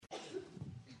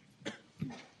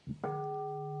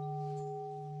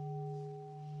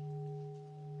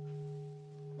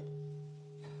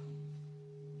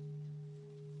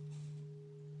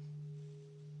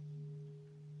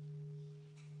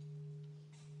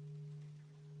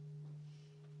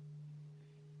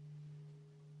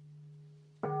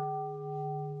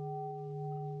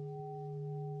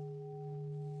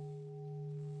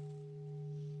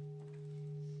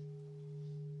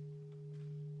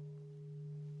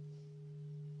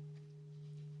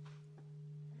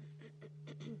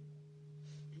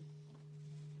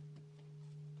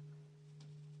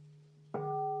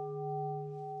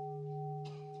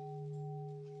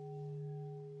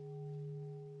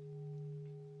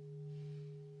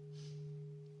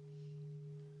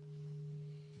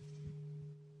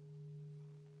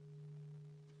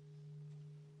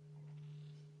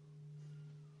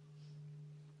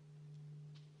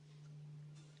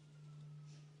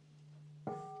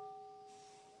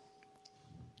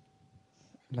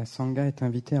La Sangha est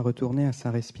invitée à retourner à sa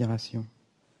respiration.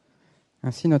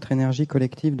 Ainsi, notre énergie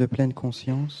collective de pleine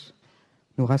conscience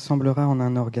nous rassemblera en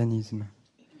un organisme,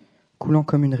 coulant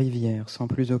comme une rivière, sans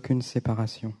plus aucune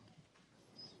séparation.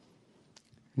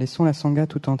 Laissons la Sangha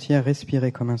tout entière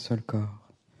respirer comme un seul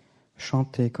corps,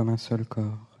 chanter comme un seul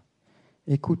corps,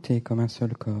 écouter comme un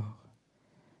seul corps,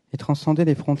 et transcender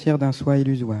les frontières d'un soi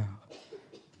illusoire,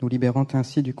 nous libérant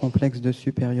ainsi du complexe de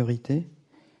supériorité,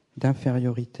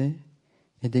 d'infériorité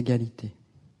et d'égalité.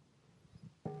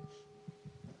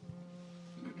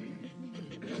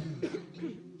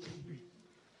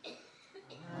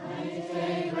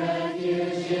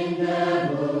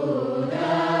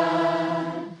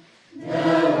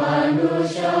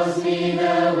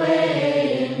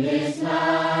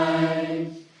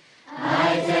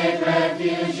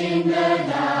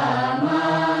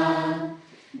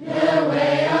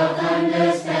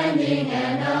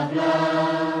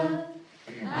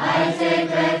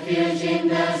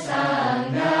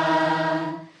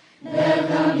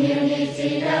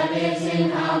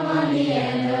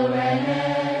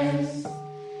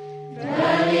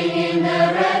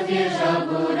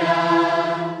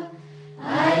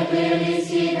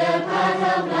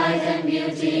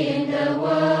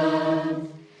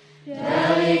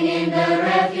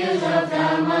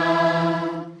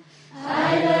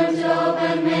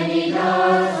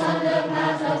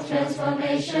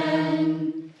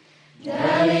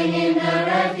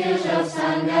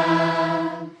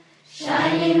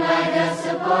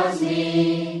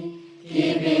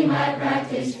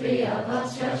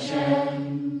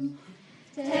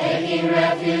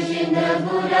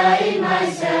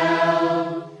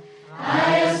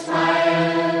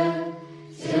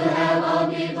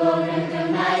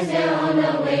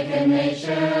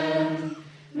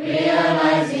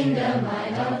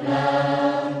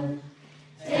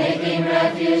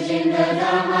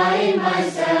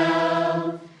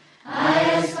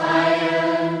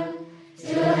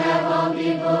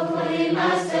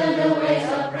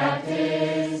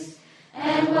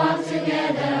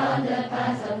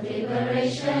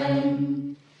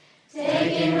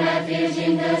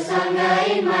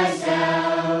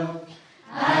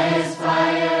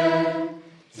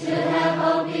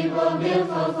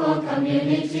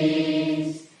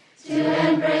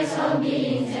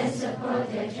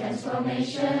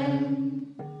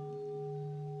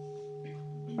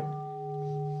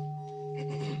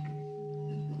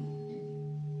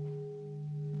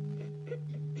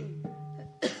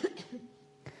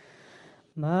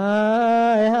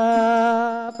 Maya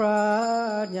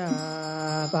Prajna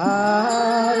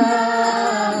Paramita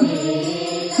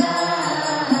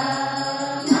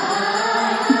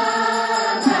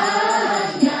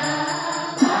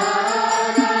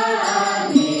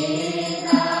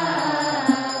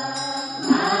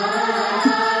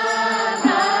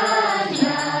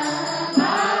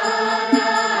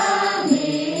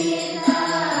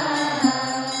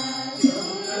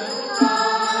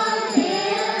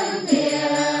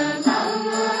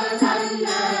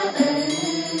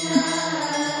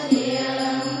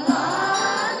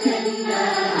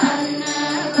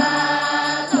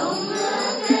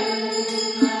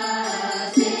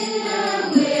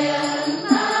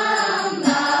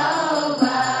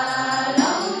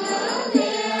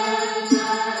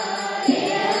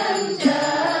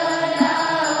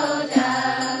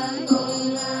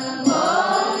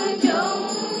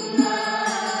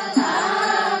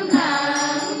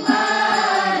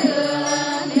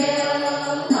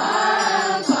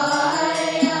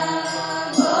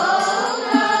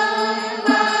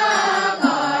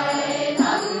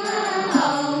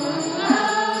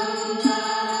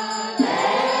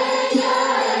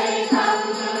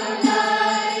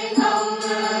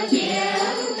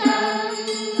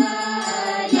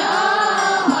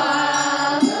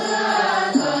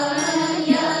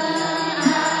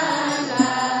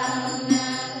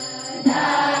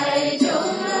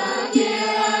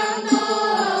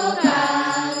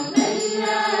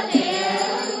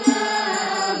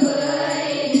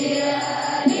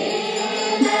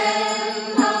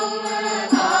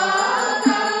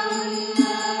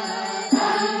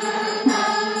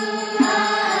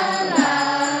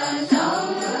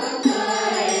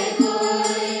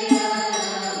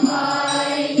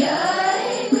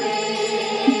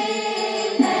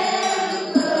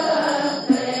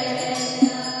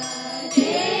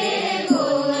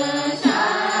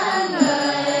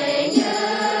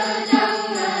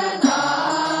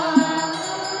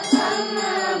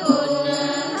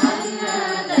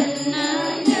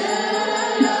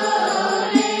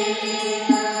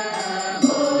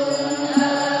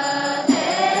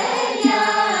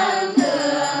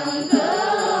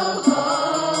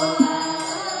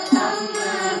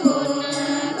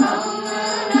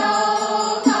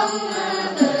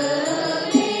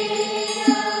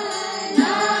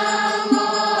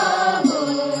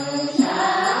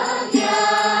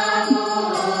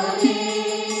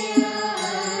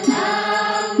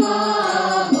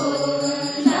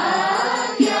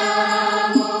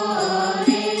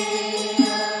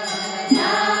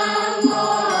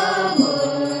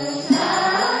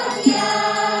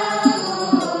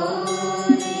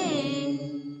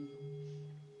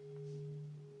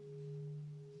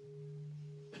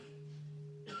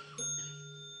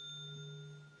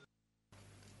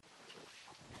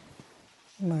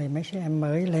mấy chị em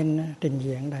mới lên trình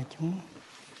diễn đại chúng.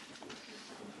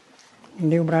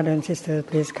 New brothers and sisters,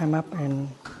 please come up and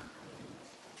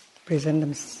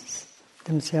present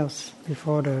themselves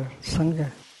before the Sangha.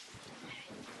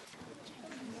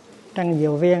 Tăng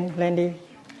Diệu Viên lên đi.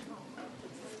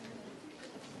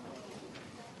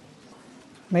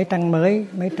 Mấy tăng mới,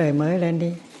 mấy trời mới lên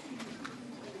đi.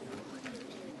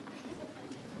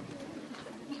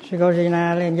 Sư cô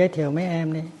Gina lên giới thiệu mấy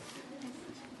em đi.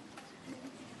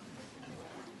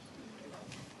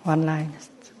 One line,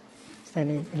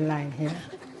 standing in line here,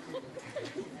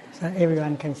 so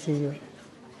everyone can see you.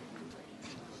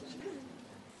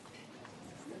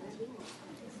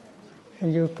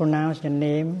 Can you pronounce your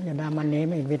name, your Dharma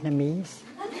name in Vietnamese,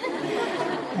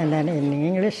 and then in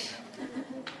English?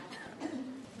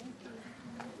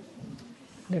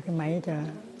 Đưa cái máy cho.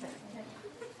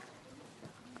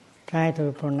 Try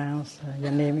to pronounce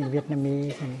your name in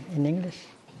Vietnamese and in English.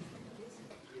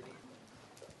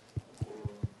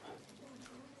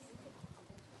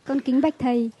 Con kính bạch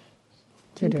thầy,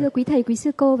 kính thưa quý thầy, quý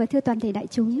sư cô và thưa toàn thể đại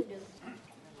chúng.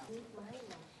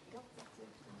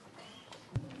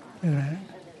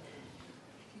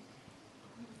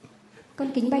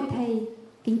 Con kính bạch thầy,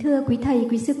 kính thưa quý thầy,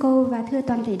 quý sư cô và thưa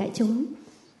toàn thể đại chúng.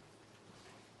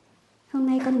 Hôm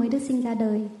nay con mới được sinh ra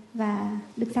đời và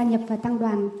được gia nhập vào tăng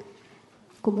đoàn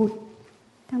của Bụt,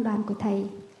 tăng đoàn của thầy,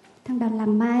 tăng đoàn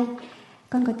Làm Mai.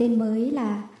 Con có tên mới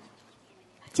là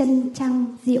Chân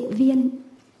Trăng Diệu Viên.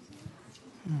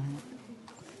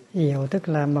 Diệu tức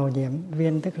là màu nhiệm,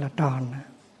 viên tức là tròn,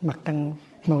 mặt trăng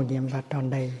màu nhiệm và tròn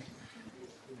đầy.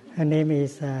 Her name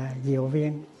is Diệu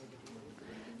Viên,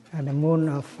 the moon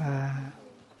of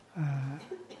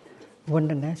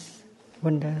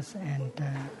wonders, and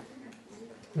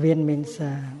Viên means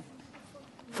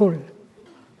full.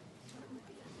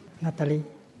 Natalie.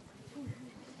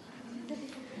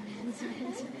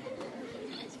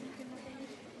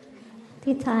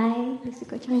 Thưa thầy, đức sư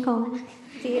cô Trăng Con,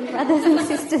 dear brothers and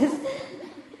sisters,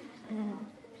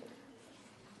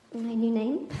 my new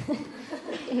name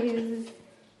is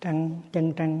Chân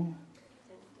Trăng.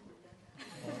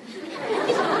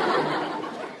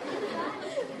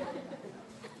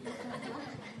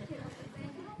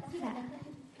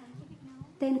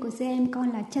 Tên của sư em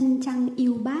con là Chân Trăng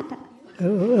Yêu Bát ạ.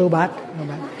 Yêu Bát.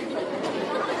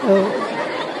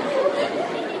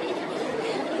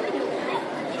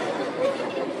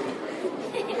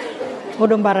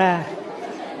 Udambara.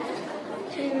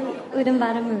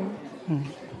 Udambara moon.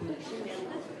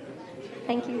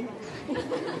 Thank you.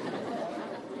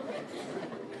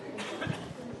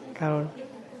 Carol.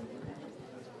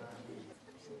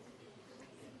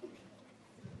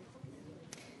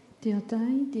 Dear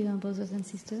Thai, dear brothers and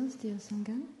sisters, dear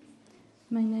Sangha,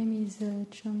 my name is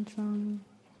Chantran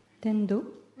Tendo,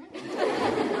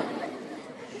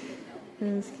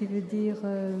 ce qui veut dire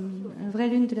vraie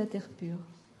lune de la terre pure.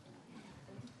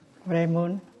 Vraie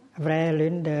moon, vraie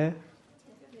lune de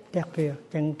terre pure,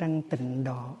 chân trăng tịnh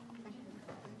độ.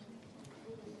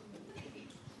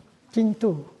 Chinh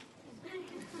tu.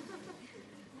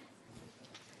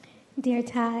 Dear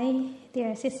Thai,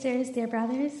 dear sisters, dear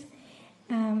brothers,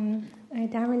 my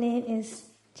Dharma name is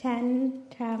Chan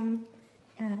Tram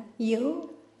Yu.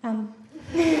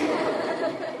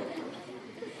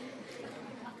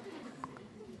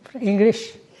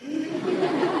 English.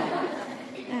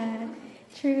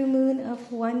 True moon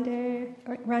of wonder,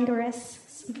 or wondrous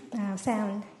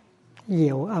sound.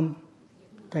 Diệu âm,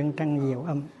 chân trăng diệu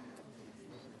âm.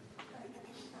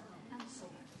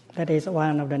 That is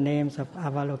one of the names of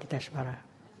Avalokiteshvara.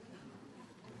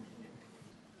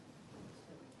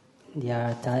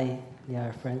 Dear Thai,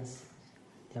 dear friends,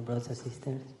 dear brothers and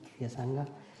sisters, dear Sangha,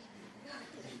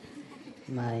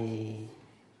 my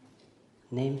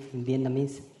name in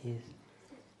Vietnamese is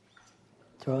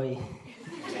Troy.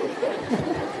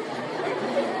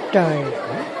 Trời.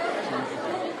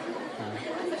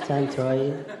 Chan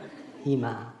Troy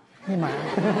Hima.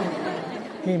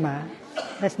 Hima.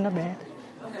 That's not bad.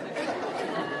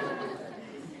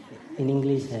 In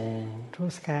English, True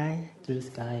sky. True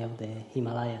sky of the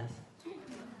Himalayas.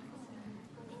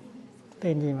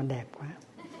 Tên gì mà đẹp quá.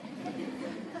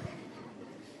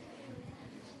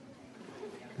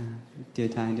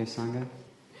 Dear Thai, dear Sangha,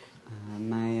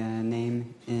 my name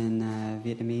in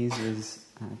Vietnamese is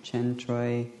Chen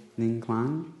Troy Ninh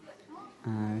Quang,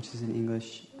 which is in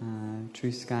English,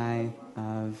 True Sky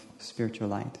of Spiritual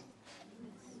Light.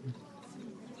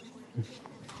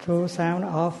 True sound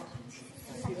of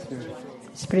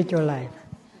spiritual life.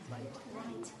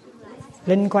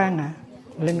 Linh Quang hả?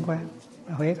 Linh Quang.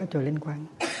 Ở Huế có chùa Linh Quang.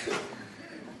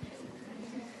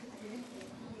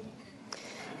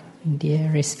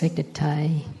 Dear respected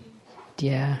Thai,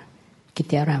 dear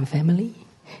Kityaram family,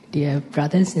 dear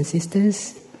brothers and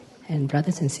sisters in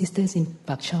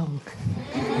Pak Chong.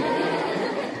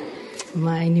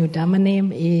 My new Dharma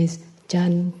name is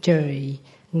Chan Choi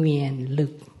Nguyen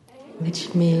Luk,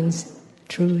 which means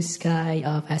true sky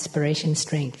of aspiration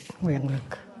strength. Nguyen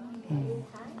Luk.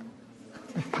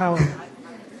 The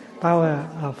power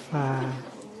of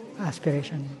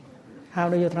aspiration. How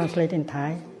do you translate in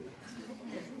Thai?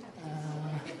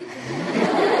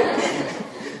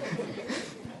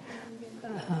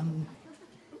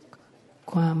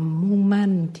 ความมุ่งมั่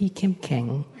นที่เข้มแข็ง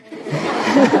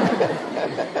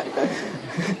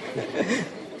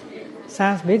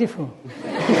Sounds beautiful.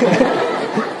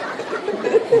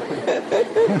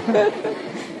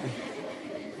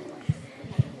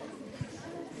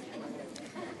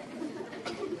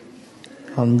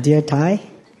 Dear Thai,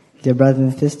 dear brothers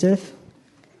and sisters,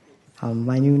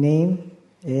 my new name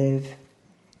is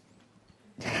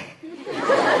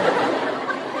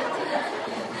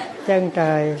Chân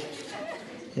trời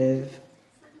is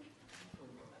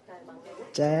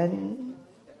Chan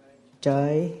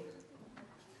Choi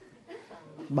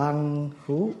Bang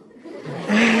Hu.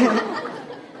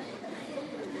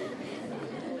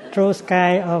 True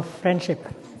sky of friendship.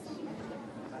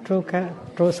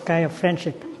 True sky of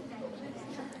friendship.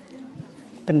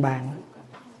 Tình bạn.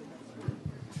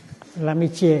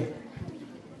 L'amitié.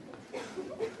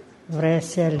 Vrai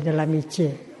ciel de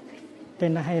l'amitié.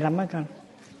 Tên nó hay lắm á con.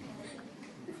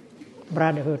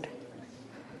 Brotherhood.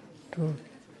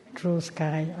 True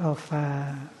sky of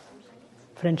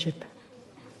friendship.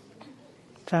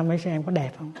 Sao mấy em có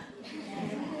đẹp không?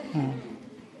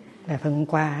 Đẹp hơn hôm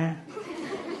qua ha.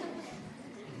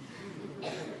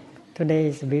 Today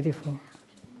is beautiful.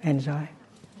 Enjoy.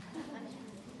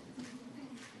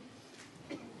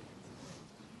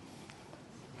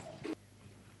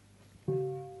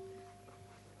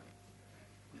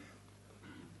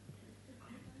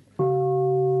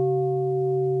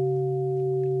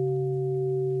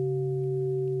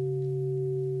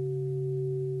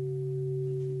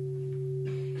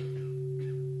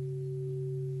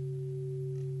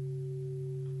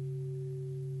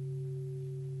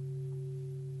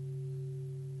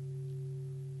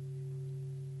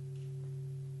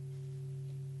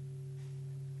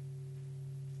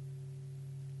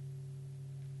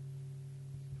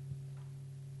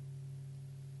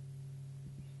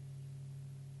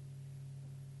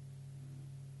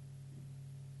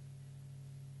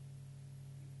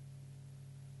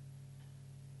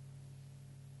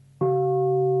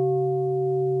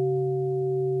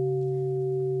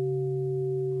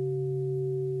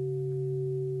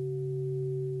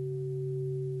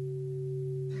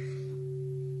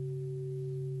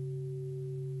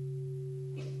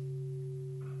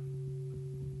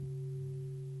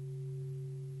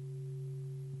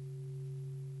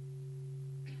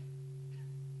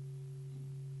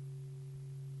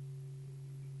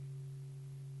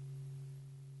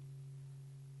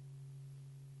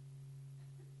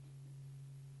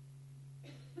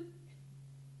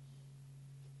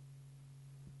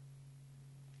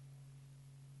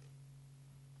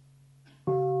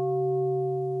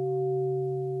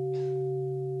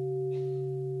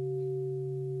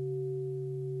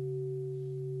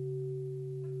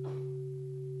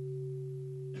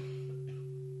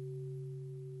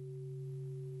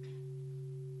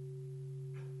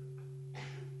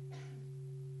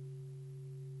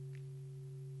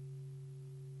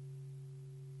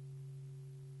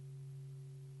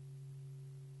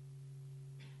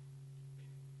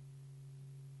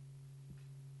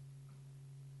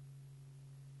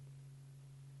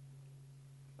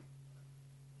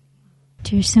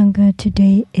 Dear Sangha,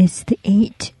 today is the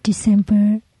 8th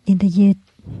December in the year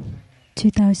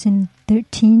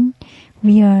 2013.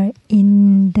 We are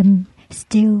in the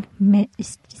still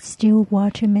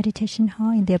water meditation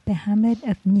hall in the Upper Hamlet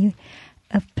of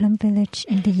Plum Village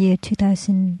in the year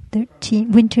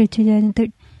 2013, winter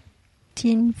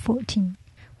 2013-14.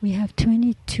 We have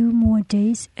 22 more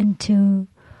days until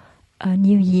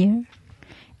New Year,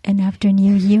 and after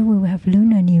New Year we will have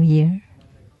Lunar New Year.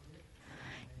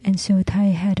 And so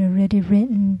Thai had already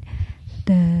written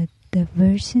the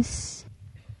verses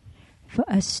for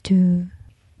us to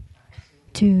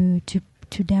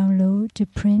download, to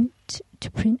print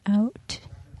out.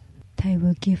 Thai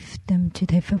will give them to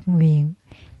Thai Phật Nguyện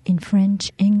in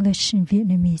French, English, and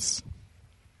Vietnamese.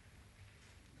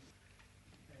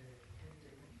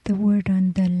 The word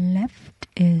on the left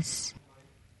is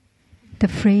the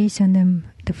phrase on the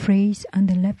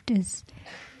left is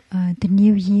the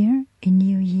new year. In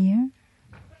New Year,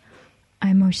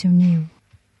 I'm also new.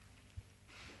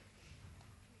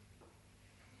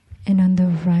 And on the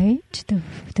right,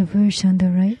 the verse on the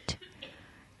right,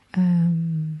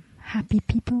 happy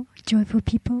people, joyful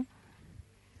people.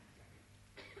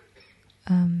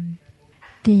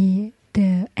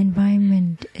 The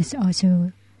environment is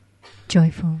also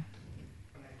joyful.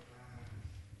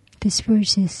 This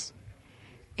verse is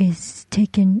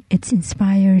taken. It's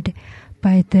inspired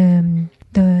by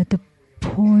the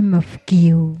poem of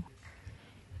Gil.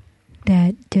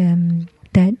 That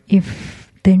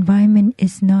if the environment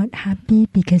is not happy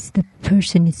because the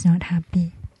person is not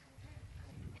happy,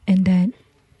 and that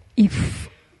if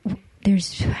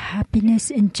there's happiness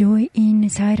and joy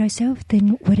inside ourselves,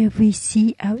 then whatever we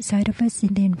see outside of us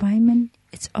in the environment,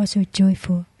 it's also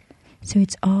joyful. So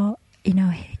it's all in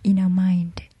our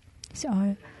mind.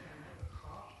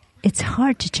 It's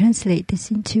hard to translate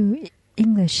this into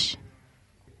English.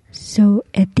 So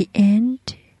at the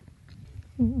end,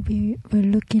 we were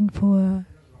looking for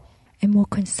a more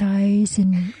concise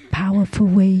and powerful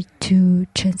way to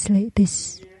translate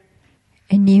this.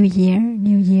 A new year, a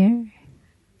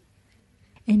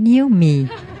new me.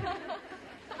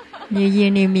 New year,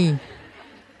 new me.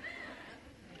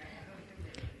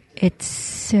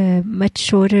 It's much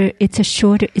shorter.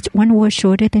 It's one word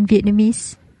shorter than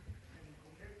Vietnamese.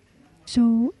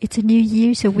 So it's a new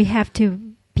year, so we have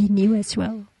to be new as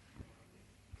well.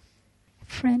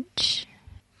 French.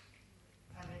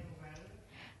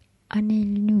 Année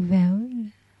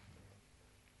nouvelle.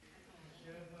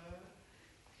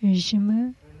 Je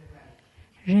me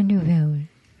renouvelle.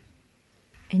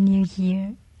 A new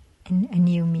year and a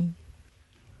new me.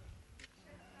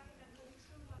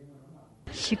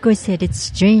 Shiko said it's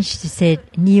strange to say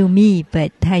new me,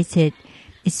 but Thai said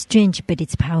it's strange but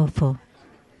it's powerful.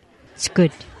 It's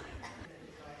good.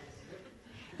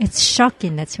 It's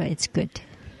shocking, that's why it's good.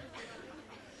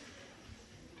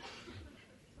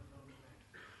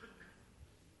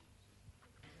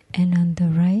 And on the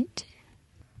right,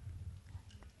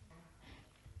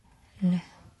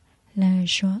 la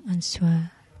joie en soi,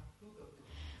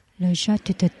 la joie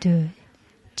tout autour,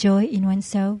 joy in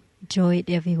oneself, joy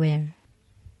everywhere.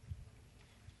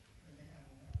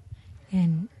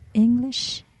 In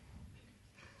English,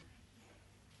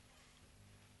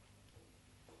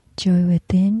 joy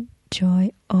within,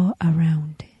 joy all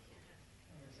around.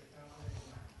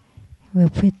 We'll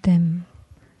put them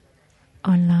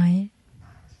online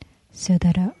so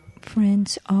that our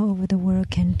friends all over the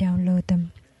world can download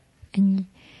them and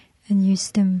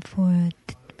use them for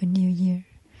the new year.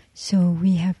 So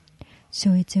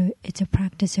it's a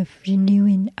practice of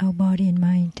renewing our body and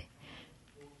mind,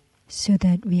 so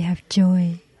that we have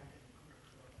joy,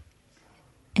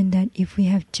 and that if we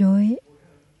have joy,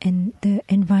 and the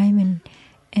environment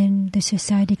and the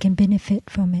society can benefit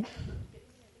from it.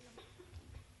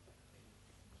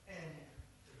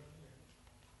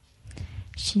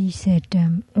 She said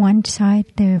one side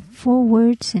there are 4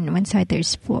 words and one side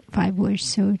there's 5 words.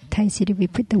 So Thai said if we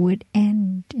put the word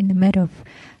 "and" in the middle of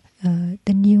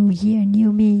the new year,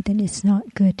 new me, then it's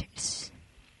not good.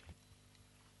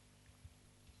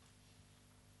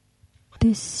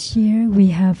 This year we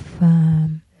have,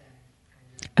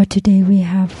 today we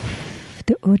have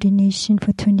the ordination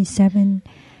for 27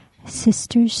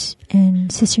 sisters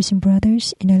and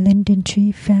brothers in a Linden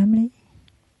Tree family.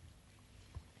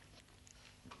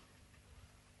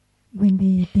 When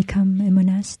we become a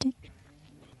monastic,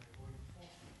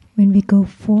 when we go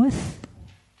forth,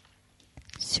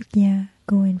 Sukya,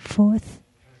 going forth,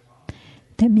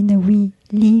 that means that we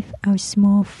leave our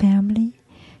small family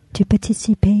to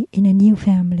participate in a new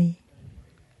family.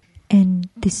 And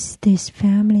this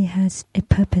family has a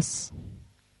purpose.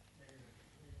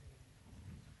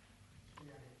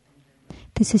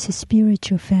 This is a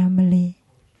spiritual family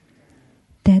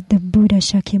that the Buddha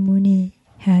Shakyamuni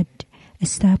had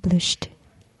established,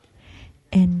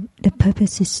 and the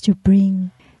purpose is to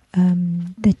bring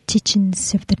the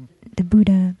teachings of the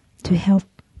Buddha to help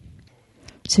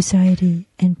society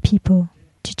and people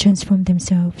to transform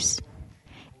themselves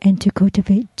and to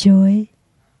cultivate joy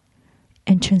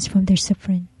and transform their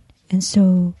suffering. And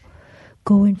so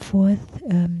going forth,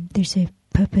 there's a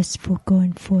purpose for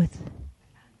going forth,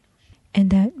 and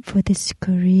that for this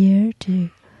career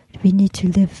we need to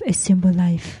live a simple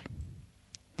life.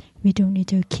 We don't need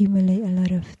to accumulate a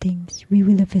lot of things. We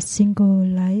will live a single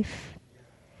life,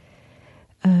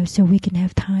 so we can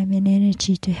have time and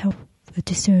energy to help,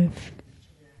 to serve.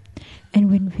 And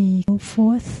when we go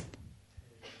forth,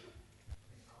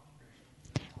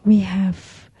 we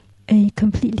have a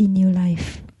completely new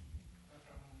life.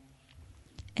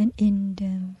 And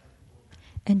during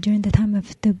the time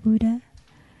of the Buddha,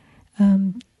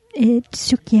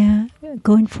 Sukya,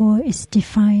 going forth, is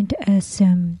defined as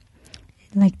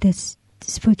like this.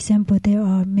 For example, there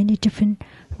are many different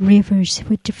rivers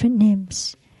with different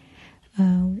names.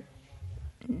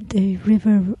 The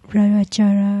river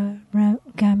Rajara,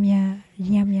 Gamya,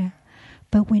 Yamya.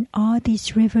 But when all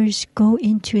these rivers go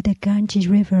into the Ganges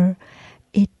River,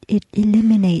 it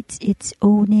eliminates its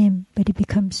old name, but it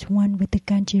becomes one with the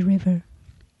Ganges River.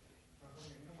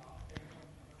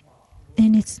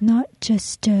 And it's not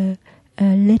just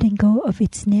letting go of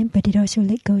its name, but it also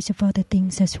let go of other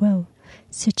things as well,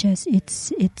 such as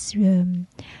its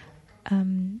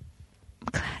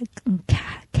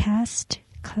caste,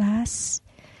 class,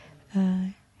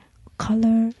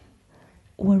 color,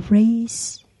 or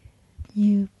race.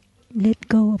 You let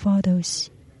go of all those.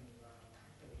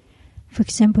 For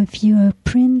example, if you are a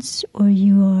prince or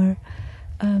you are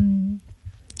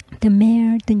the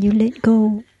mayor, then you let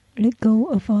go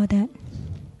of all that.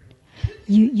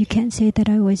 You can't say that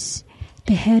I was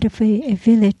the head of a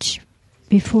village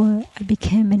before I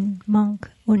became a monk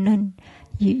or nun.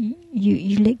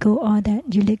 You let go of all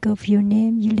that. You let go of your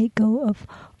name. You let go of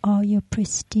all your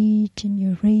prestige and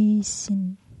your race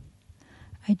and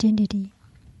identity.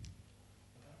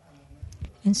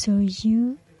 And so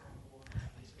you,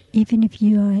 even if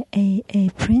you are a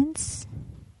prince,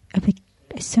 a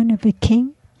son of a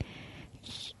king,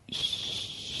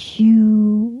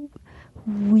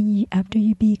 after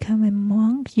you become a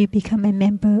monk, you become a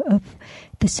member of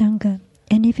the Sangha.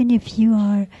 And even if you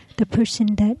are the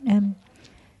person that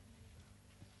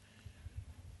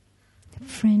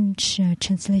French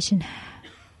translation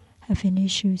have any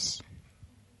issues.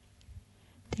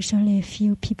 There's only a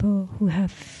few people who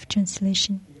have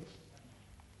translation.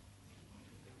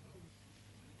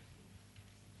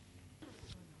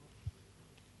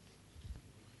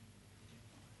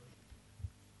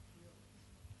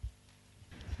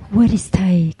 What is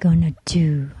Thai gonna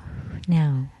do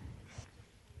now?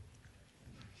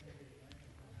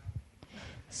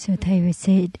 So Thai will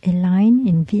say a line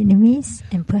in Vietnamese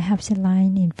and perhaps a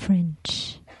line in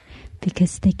French,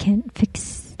 because they can't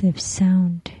fix the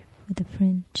sound with the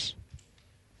French.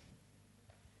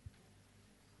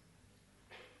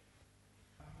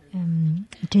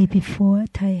 Day before,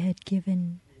 Thai had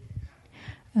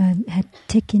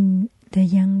taken the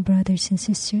young brothers and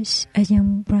sisters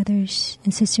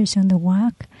on the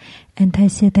walk, and Thai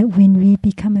said that when we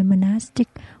become a monastic,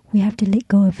 we have to let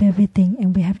go of everything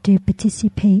and we have to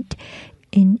participate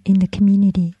in the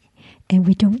community, and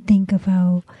we don't think of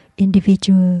our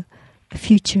individual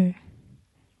future.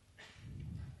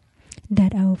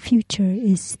 That our future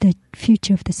is the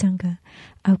future of the Sangha.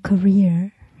 Our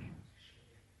career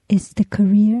is the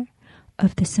career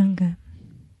of the Sangha.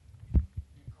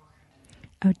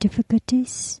 Our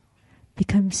difficulties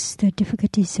becomes the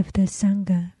difficulties of the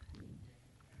Sangha.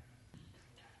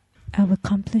 Our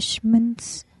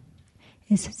accomplishments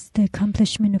is the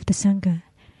accomplishment of the Sangha.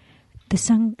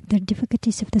 The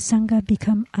difficulties of the Sangha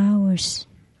become ours.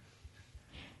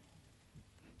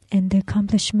 And the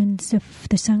accomplishments of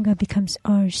the Sangha becomes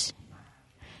ours.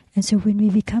 And so when we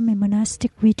become a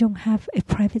monastic, we don't have a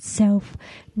private self,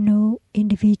 no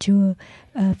individual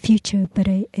future, but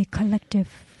a collective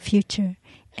future.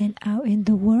 And out in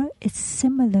the world, it's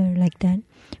similar like that.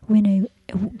 When a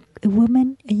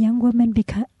young woman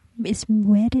is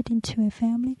wedded into a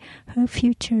family, her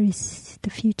future is the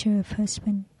future of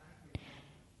husband.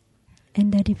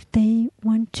 And that if they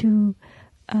want to,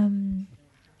 and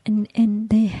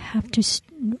they have to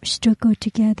struggle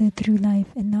together through life,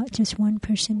 and not just one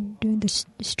person doing the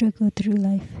struggle through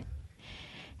life.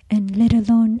 And let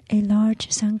alone a large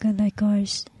Sangha like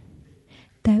ours,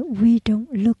 that we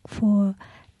don't look for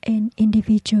an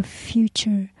individual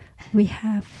future, we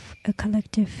have a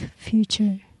collective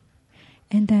future,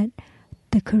 and that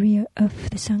the career of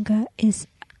the Sangha is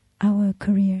our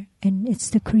career, and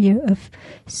it's the career of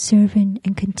serving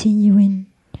and continuing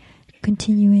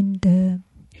the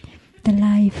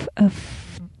life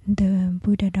of the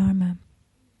Buddha Dharma.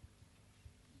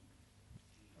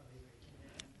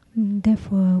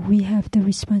 Therefore, we have the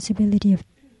responsibility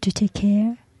to take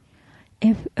care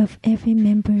of every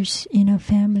members in our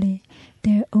family.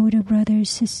 There are older brothers,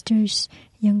 sisters,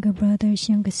 younger brothers,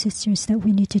 younger sisters that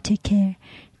we need to take care.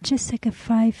 Just like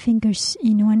 5 fingers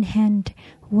in one hand,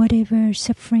 whatever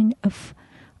suffering of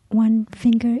one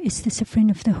finger is the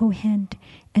suffering of the whole hand,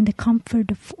 and the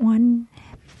comfort of one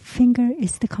finger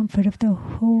is the comfort of the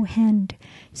whole hand.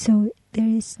 So there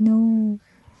is no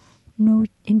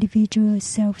individual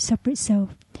self, separate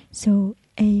self. So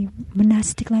a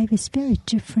monastic life is very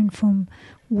different from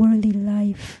worldly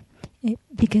life,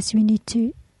 because we need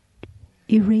to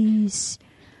erase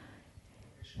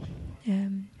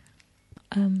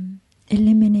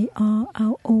eliminate all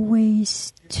our old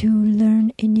ways to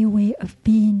learn a new way of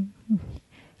being,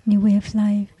 new way of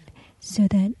life, so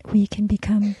that we can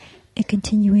become a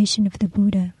continuation of the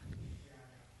Buddha.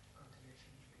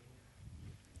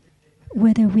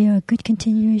 Whether we are a good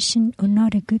continuation or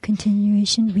not a good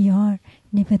continuation, we are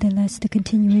nevertheless the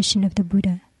continuation of the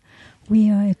Buddha.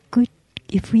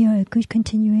 If we are a good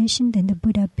continuation, then the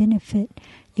Buddha benefit.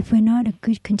 If we're not a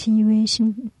good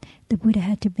continuation, the Buddha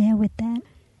had to bear with that.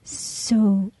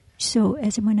 So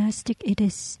as a monastic, it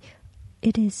is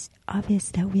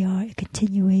obvious that we are a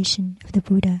continuation of the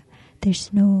Buddha.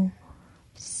 There's no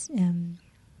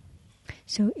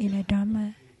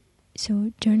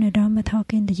during a Dharma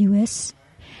talk in the U.S.,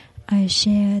 I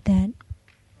said that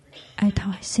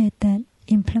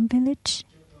in Plum Village,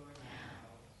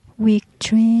 we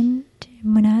trained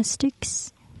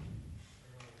monastics.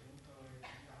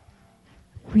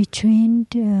 We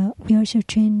also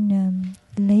trained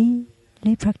lay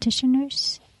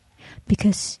practitioners,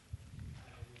 because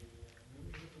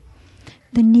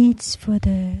the needs for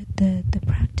the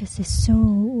practice is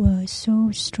so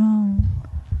strong,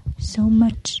 so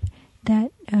much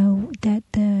that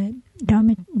the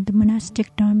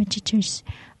monastic Dharma teachers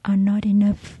are not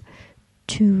enough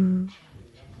to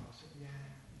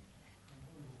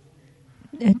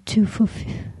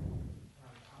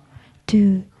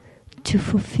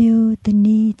fulfill the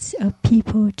needs of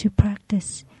people to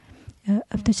practice,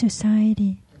 of the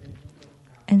society.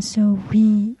 And so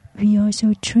we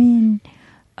also train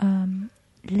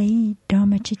lay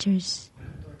Dharma teachers.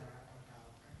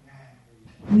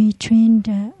 We trained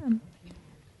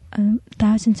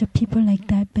thousands of people like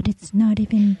that, but it's not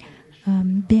even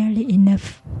barely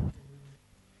enough,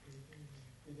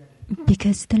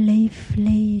 because the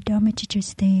lay Dharma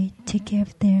teachers, they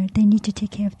need to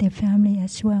take care of their family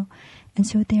as well, and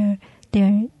so they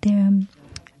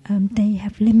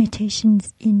have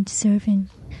limitations in serving.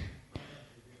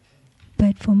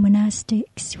 But for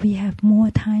monastics, we have more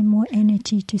time, more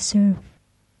energy to serve.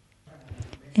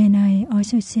 And I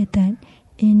also said that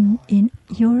in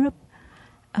Europe,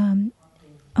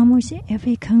 almost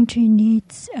every country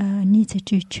needs a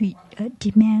retreat,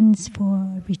 demands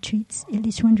for retreats, at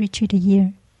least one retreat a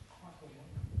year.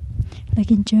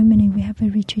 Like in Germany, we have a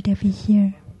retreat every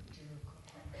year.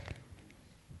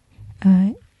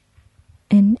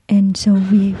 And so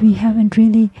we haven't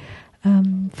really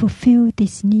fulfilled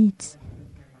these needs.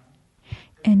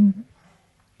 And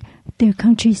there are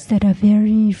countries that are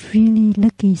really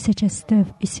lucky, such as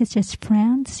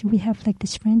France. We have like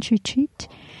this French retreat,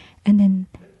 and then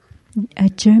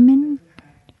Germany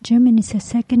is the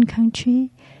second country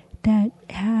that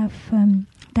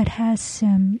has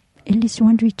at least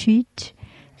one retreat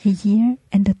a year,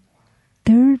 and the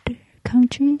third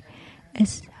country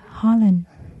is Holland.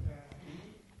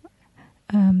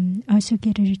 Also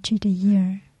get a retreat a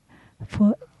year.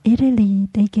 For Italy,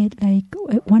 they get like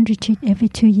one retreat every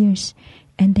 2 years,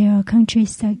 and there are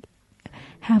countries that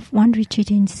have one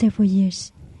retreat in several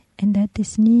years, and that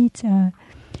this needs a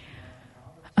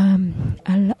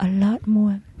lot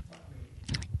more.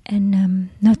 And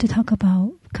not to talk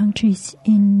about countries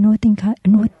in northern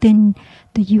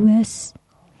the U.S.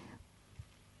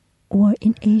 or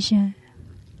in Asia.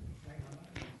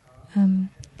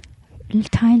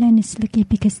 Thailand is lucky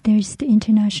because there's the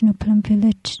International Plum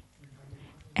Village,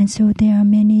 and so there are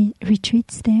many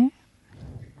retreats there.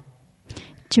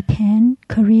 Japan,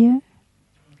 Korea,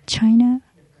 China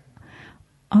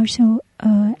also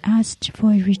asked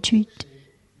for a retreat.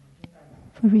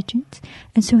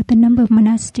 And so the number of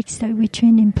monastics that we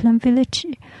trained in Plum Village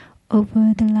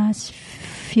over the last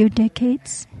few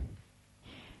decades,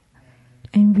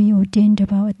 and we ordained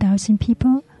about 1,000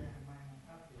 people.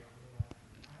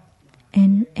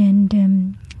 And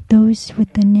those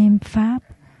with the name Pháp,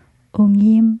 Ô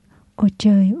Nghiêm, Ô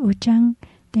Trời, Ô Trăng,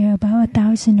 there are about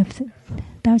 1,000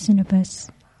 of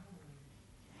us.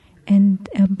 And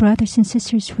brothers and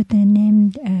sisters with the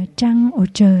name Trăng or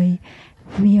Trời,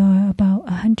 we are about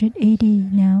 180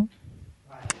 now.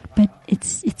 But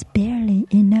it's barely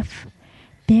enough,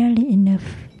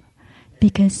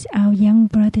 because our young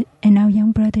brother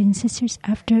and sisters,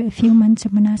 after a few months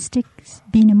of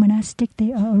being a monastic,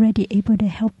 they are already able to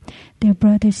help their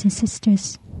brothers and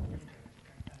sisters.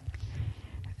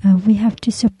 We have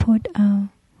to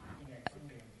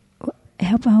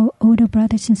help our older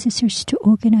brothers and sisters to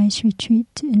organize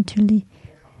retreats and to lead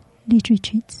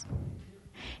retreats.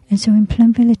 And so in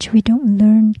Plum Village, we don't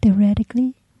learn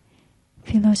theoretically,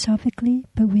 philosophically,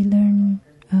 but we learn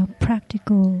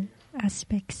practical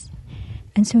aspects.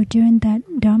 And so during that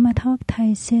Dharma talk,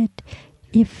 Thai said,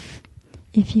 if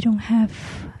you don't have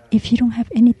if you don't have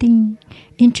anything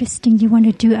interesting you want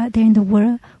to do out there in the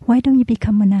world, why don't you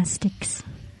become monastics?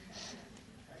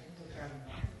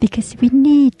 Because we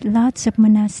need lots of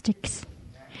monastics.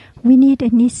 We need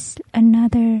at least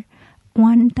another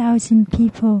 1,000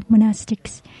 people,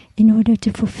 monastics, in order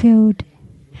to fulfill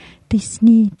these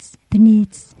needs, the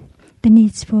needs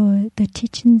for the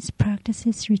teachings,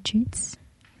 practices, retreats.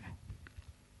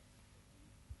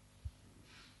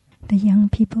 The young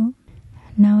people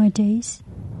nowadays,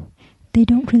 they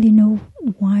don't really know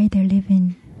why they're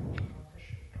living.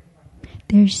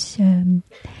 There's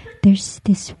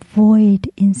this void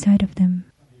inside of them.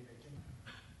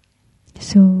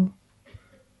 So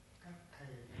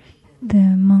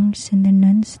the monks and the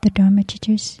nuns, the Dharma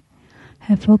teachers,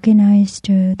 have organized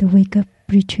the wake-up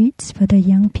retreats for the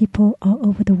young people all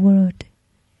over the world.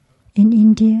 In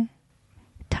India,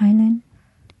 Thailand,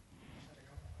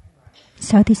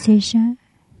 Southeast Asia.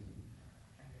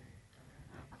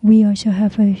 We also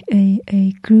have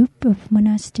a group of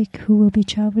monastic who will be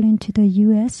traveling to the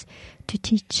U.S. to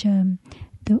teach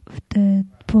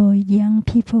for young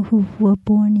people who were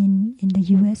born in the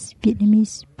U.S.,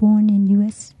 Vietnamese born in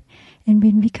U.S. And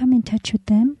when we come in touch with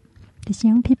them, these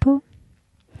young people,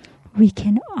 we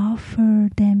can offer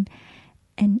them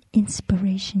an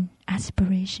inspiration,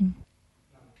 aspiration.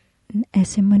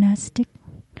 As a monastic,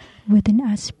 with an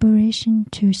aspiration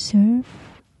to serve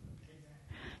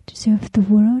the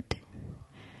world,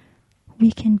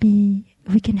 we can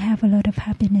have a lot of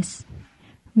happiness.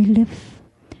 We live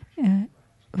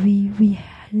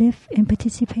and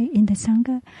participate in the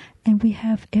Sangha, and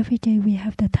every day we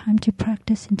have the time to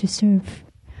practice and to serve.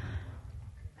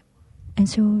 And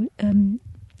so in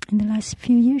the last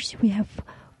few years we have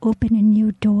opened a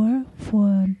new door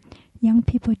for young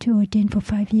people to ordain for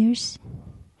 5 years.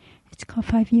 It's called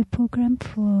 5-year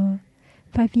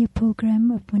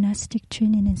program of monastic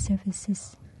training and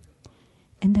services.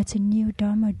 And that's a new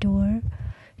Dharma door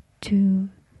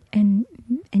and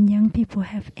young people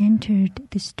have entered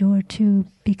this door to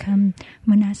become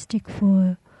monastic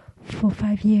for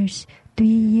 5 years, 3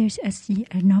 years as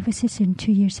novices and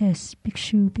 2 years as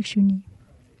bhikshu, bhikshuni.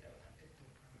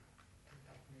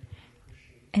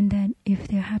 And that if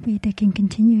they're happy, they can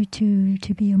continue to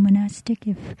be a monastic.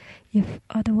 If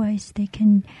otherwise, they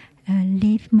can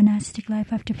leave monastic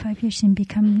life after 5 years and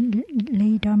become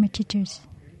lay Dharma teachers.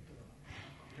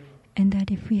 And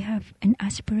that if we have an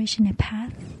aspiration, a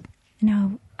path,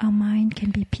 now our mind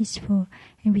can be peaceful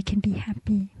and we can be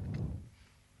happy.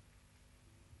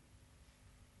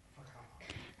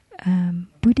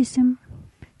 Buddhism,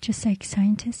 just like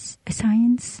science,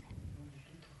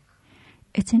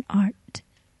 it's an art.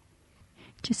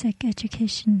 Just like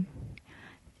education,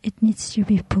 it needs to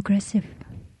be progressive.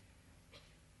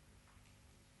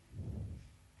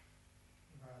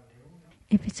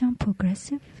 If it's not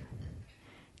progressive,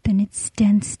 then it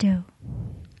stands still.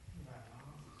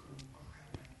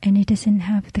 And it doesn't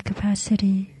have the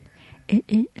capacity,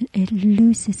 it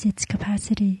loses its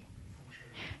capacity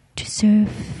to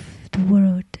serve the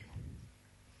world.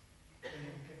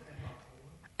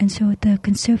 And so the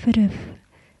conservative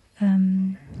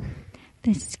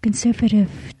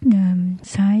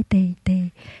side,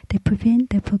 they prevent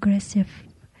the progressive.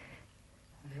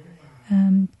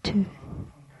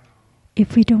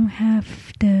 If we don't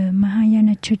have the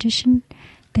Mahayana tradition,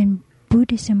 then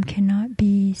Buddhism cannot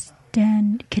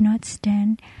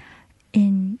stand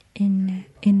in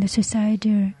the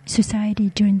society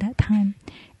during that time.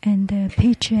 And the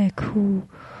patriarch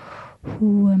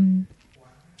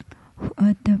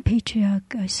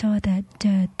saw that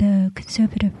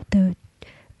the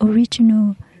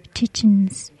original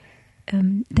teachings,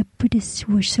 the Buddhists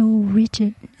were so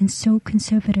rigid and so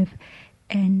conservative,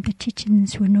 and the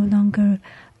teachings were no longer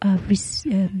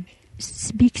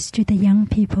speaks to the young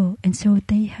people, and so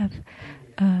they have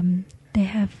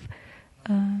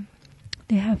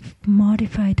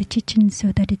modified the teachings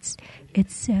so that it's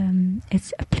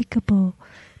applicable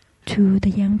to the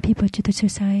young people, to the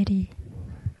society.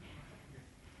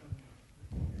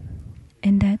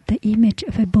 And that the image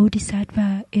of a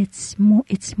bodhisattva it's more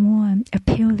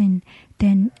appealing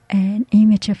than an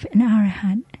image of an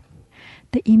arahant.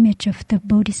 The image of the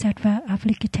bodhisattva,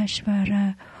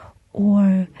 Avalokiteshvara,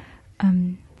 or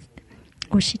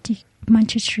Siddhi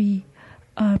Manjushri,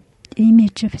 are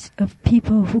image of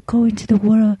people who go into the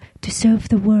world to serve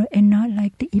the world, and not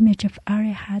like the image of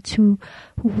arahats who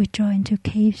withdraw into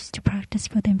caves to practice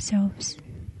for themselves.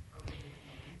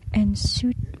 And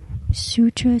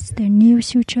sutras, there are new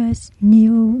sutras,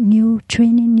 new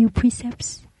training, new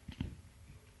precepts,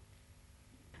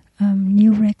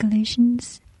 new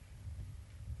regulations.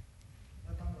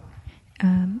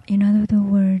 In other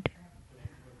words,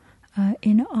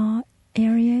 in all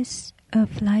areas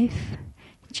of life,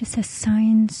 just as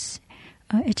science,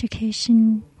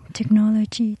 education,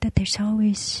 technology, that there's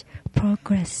always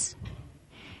progress.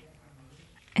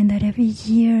 And that every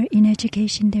year in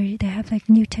education they have like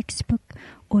new textbook,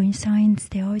 or in science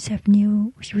they always have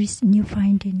new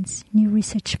findings, new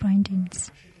research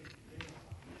findings.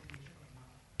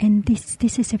 And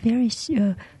this is a very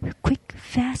quick,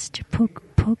 fast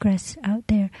progress out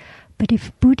there. But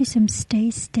if Buddhism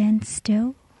stands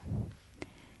still,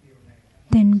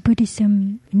 then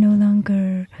Buddhism no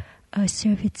longer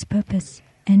serves its purpose.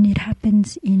 And it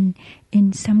happens in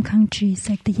some countries,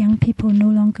 like the young people no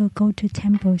longer go to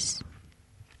temples.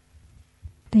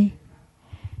 They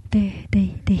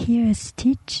hear us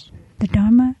teach the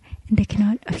Dharma, and they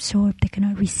cannot absorb, they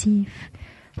cannot receive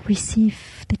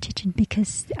the teaching,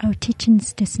 because our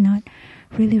teachings does not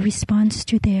really respond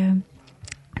to their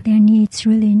needs.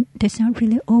 Really does not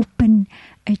really open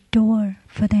a door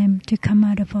for them to come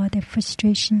out of all their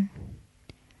frustration.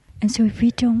 And so if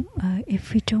we don't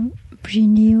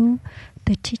renew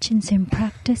the teachings and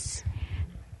practice,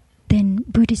 then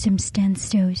Buddhism stands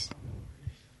still,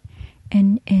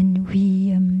 and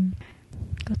we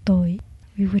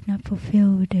would not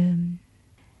fulfill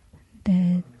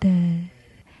the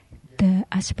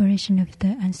aspiration of the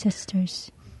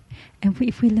ancestors. And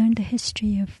if we learn the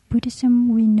history of Buddhism,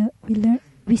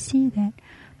 we see that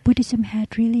Buddhism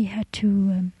had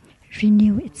to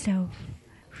renew itself,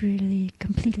 really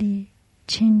completely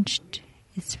changed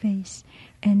its face.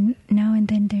 And now and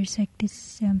then there's like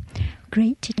this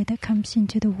great teacher that comes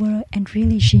into the world and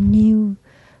really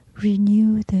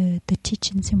renew the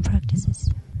teachings and practices.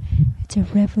 It's a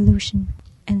revolution.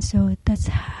 And so that's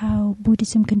how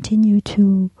Buddhism continue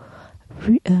to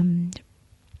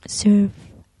serve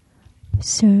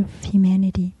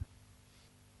humanity.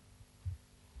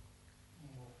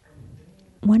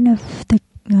 One of the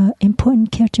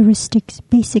important characteristics,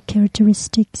 basic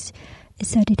characteristics,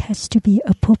 is that it has to be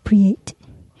appropriate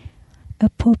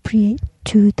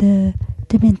to the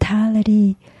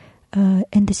mentality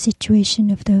and the situation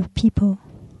of the people,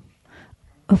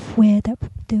 of where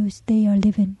they are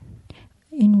living,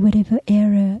 in whatever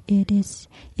era it is.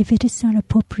 If it is not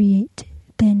appropriate,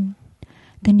 then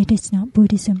it is not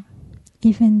Buddhism,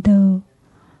 even though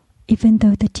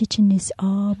the teaching is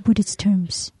all Buddhist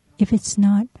terms. If it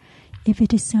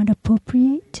is not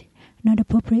appropriate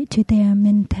to their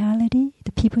mentality,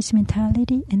 the people's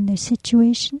mentality and their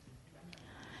situation,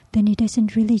 then it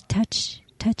doesn't really touch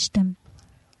them.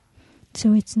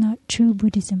 So it's not true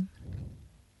Buddhism.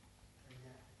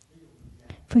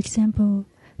 For example,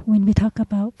 when we talk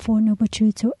about Four Noble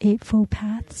Truths or Eightfold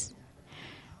Paths,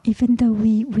 even though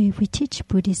we teach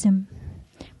Buddhism,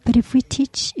 but if we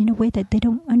teach in a way that they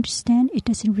don't understand, it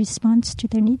doesn't respond to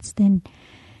their needs, then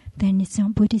it's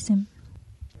not Buddhism.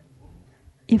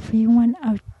 If we want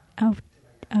our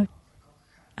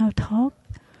talk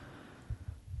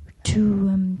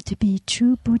to be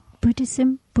true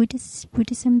Buddhism,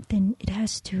 then it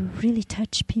has to really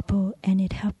touch people, and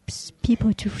it helps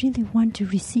people to really want to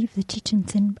receive the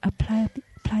teachings and apply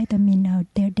them in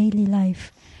their daily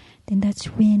life. Then that's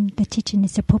when the teaching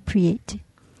is appropriate.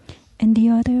 And the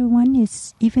other one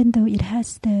is, even though it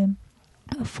has a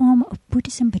form of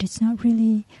Buddhism, but it's not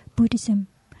really Buddhism,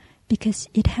 because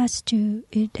it has to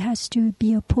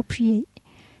be appropriate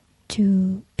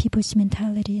to people's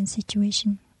mentality and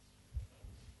situation.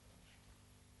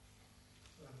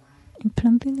 In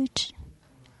Plum Village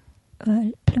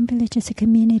is a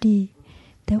community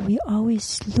that we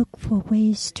always look for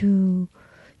ways to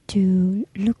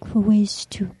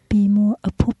be more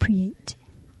appropriate,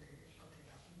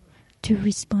 to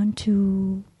respond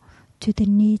to the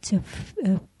needs of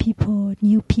people,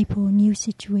 new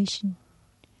situation.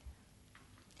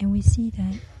 And we see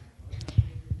that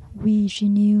we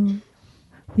renew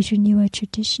our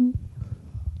tradition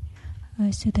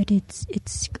so that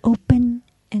it's open,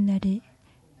 and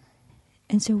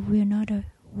so we're not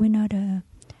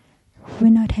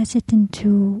hesitant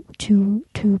to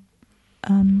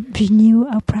renew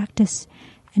our practice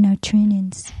and our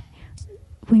trainings.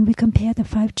 When we compare the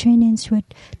 5 trainings with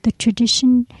the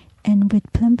tradition and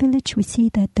with Plum Village, we see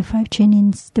that the 5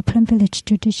 trainings, the Plum Village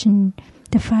tradition,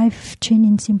 the 5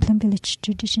 trainings in Plum Village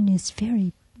tradition is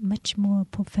very much more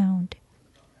profound,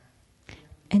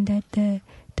 and that the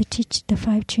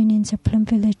 5 trainings of Plum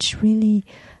Village really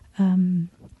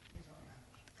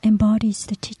embodies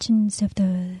the teachings of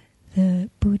the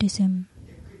Buddhism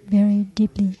very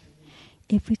deeply.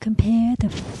 If we compare the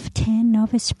 10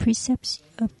 novice precepts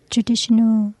of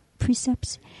traditional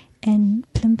precepts and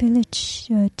Plum Village,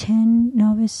 10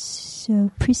 novice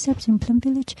precepts in Plum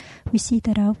Village, we see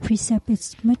that our precept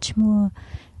is much more,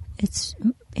 it's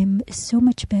so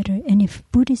much better. And if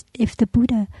the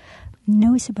Buddha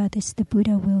knows about this, the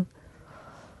Buddha will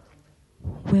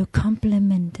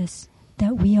compliment us.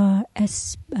 That we are,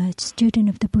 as a student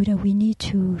of the Buddha, we need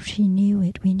to renew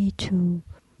it. We need to.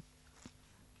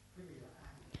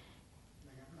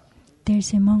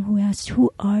 There's a monk who asked,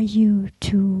 "Who are you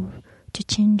to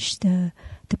change the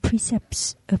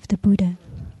precepts of the Buddha?"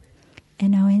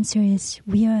 And our answer is,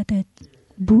 we are the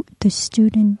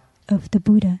student of the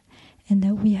Buddha, and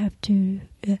that we have to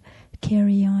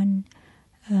carry on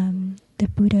the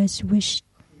Buddha's wish.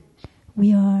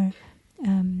 We are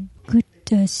good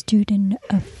student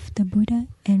of the Buddha,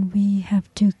 and we have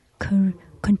to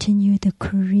continue the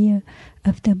career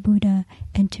of the Buddha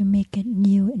and to make it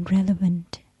new and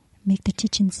relevant, make the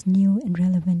teachings new and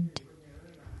relevant.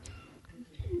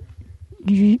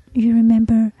 You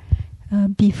remember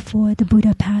before the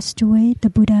Buddha passed away, the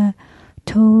Buddha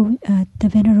told the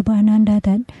Venerable Ananda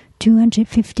that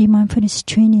 250 mindfulness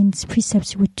trainings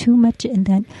precepts were too much and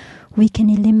that we can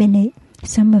eliminate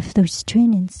some of those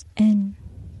trainings. And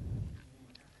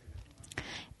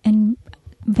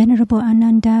Venerable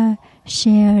Ananda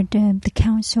shared the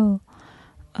counsel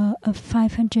of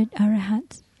 500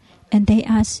 arahats, and they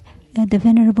asked the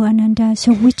Venerable Ananda,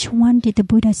 so which one did the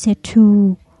Buddha say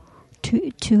to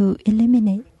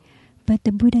eliminate? But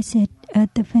the Buddha said,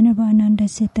 the Venerable Ananda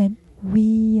said that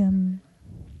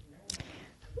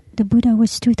the Buddha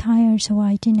was too tired, so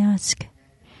I didn't ask.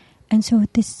 And so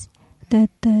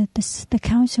the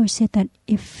council said that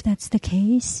if that's the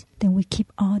case, then we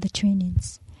keep all the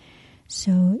trainings.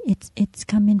 So it's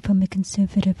coming from a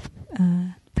conservative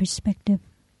perspective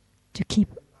to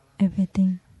keep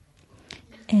everything.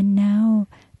 And now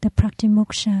the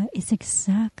Pratimoksha is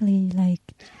exactly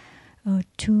like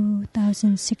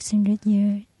 2,600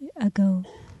 years ago.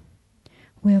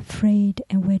 We're afraid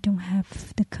and we don't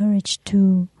have the courage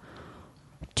to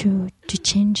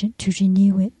change it, to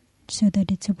renew it, so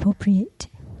that it's appropriate.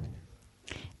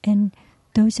 And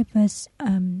those of us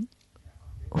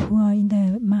who are in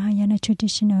the Mahayana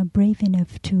tradition are brave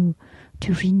enough to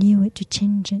renew it, to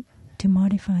change it, to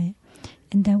modify it.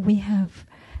 And that we have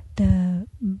the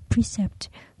precept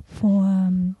for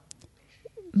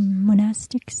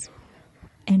monastics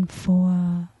and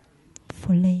for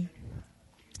lay.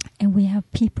 And we have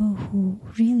people who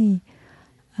really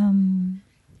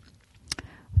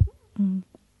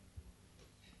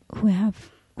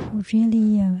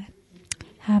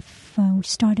have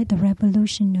started the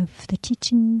revolution of the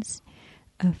teachings,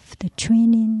 of the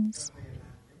trainings,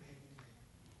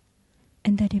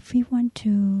 and that if we want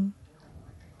to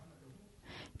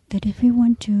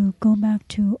go back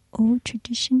to old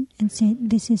tradition and say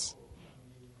this is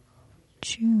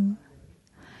true,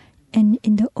 and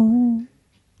in the old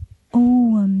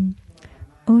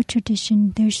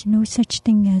tradition, there's no such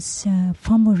thing as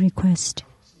formal request.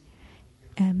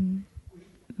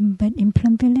 But in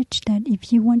Plum Village, that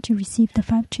if you want to receive the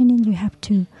 5 training, you have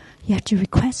to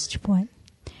request for it.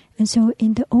 And so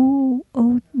in the old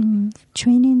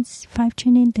trainings, 5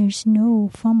 training, there's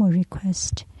no formal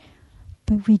request,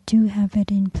 but we do have it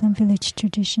in Plum Village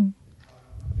tradition.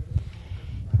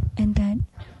 And that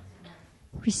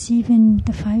receiving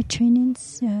the 5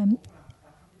 trainings,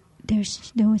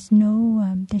 there's no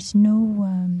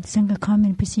Sangha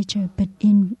common procedure, but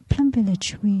in Plum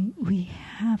Village we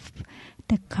have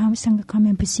the Sangha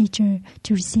common procedure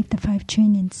to receive the 5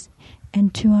 trainings,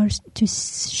 and to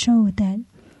show that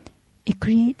it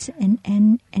creates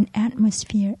an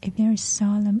atmosphere, a very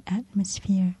solemn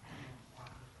atmosphere,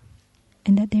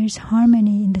 and that there's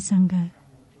harmony in the Sangha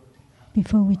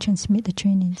before we transmit the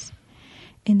trainings.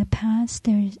 In the past,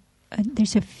 there's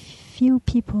a few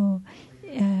people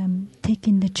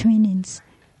taking the trainings,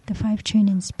 the 5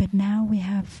 trainings, but now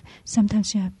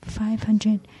sometimes we have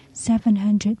 500,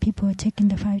 700 people are taking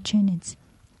the 5 trainings.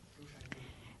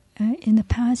 In the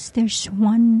past, there's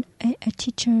a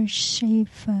teacher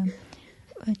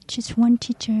just one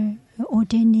teacher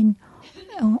ordaining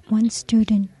one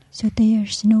student, so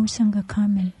there's no Sangha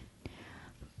common.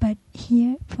 But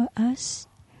here for us,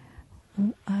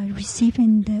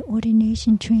 receiving the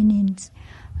ordination trainings,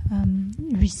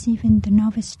 receiving the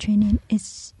novice training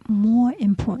is more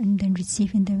important than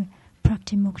receiving the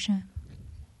Pratimoksha.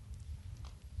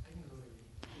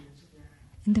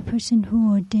 And the person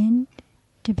who ordained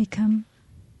to become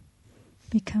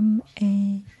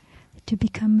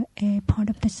a part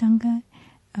of the Sangha,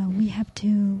 we have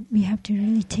to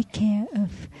really take care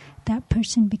of that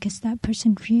person, because that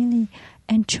person really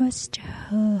entrusts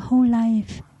her whole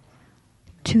life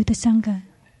to the Sangha.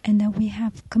 and that we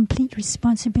have complete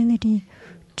responsibility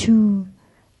to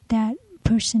that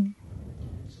person.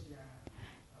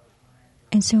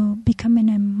 And so becoming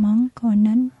a monk or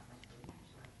nun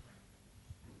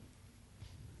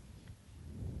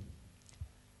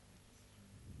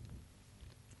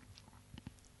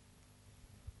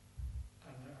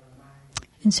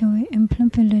and so in Plum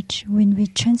Village, when we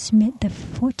transmit the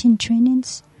 14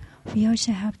 trainings, we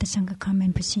also have the Sangha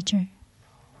Common procedure.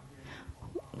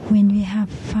 When we have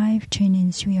 5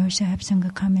 trainings, we also have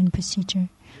Sangha Common procedure,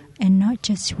 and not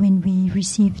just when we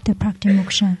receive the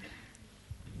Praktimoksha.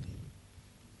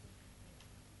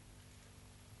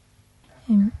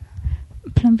 And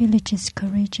Plum Village is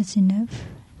courageous enough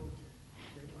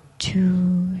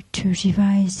to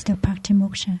revise the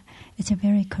Praktimoksha. It's a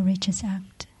very courageous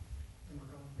act.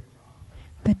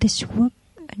 But this work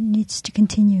needs to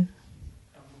continue,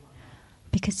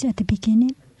 because at the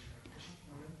beginning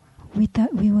we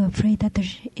were afraid that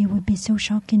it would be so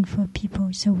shocking for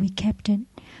people, so we kept it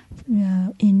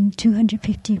in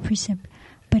 250 precepts.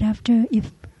 But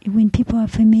when people are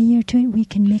familiar to it, we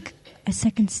can make a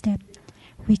second step.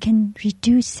 We can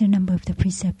reduce the number of the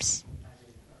precepts,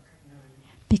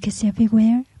 because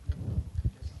everywhere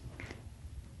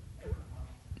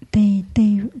they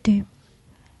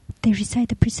recite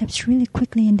the precepts really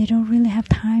quickly, and they don't really have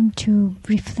time to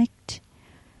reflect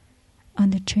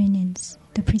on the trainings,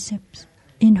 the precepts.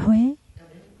 In Hue,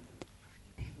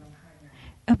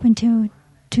 up until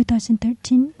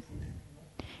 2013,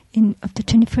 of the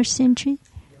 21st century,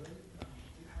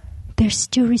 they're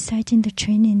still reciting the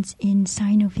trainings in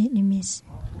Sino-Vietnamese.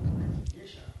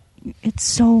 It's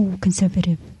so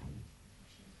conservative.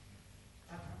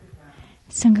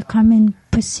 Sangha Common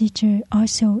procedure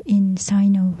also in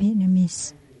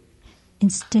Sino-Vietnamese.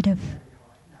 Instead of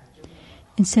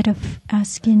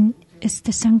asking, is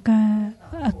the Sangha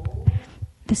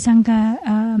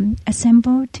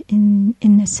assembled in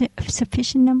a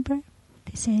sufficient number?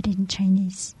 They say it in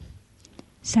Chinese,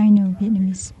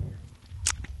 Sino-Vietnamese.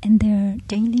 And their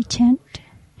daily chant,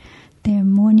 their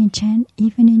morning chant,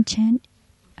 evening chant,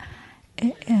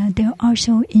 they're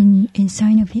also in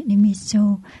Sino-Vietnamese.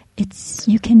 So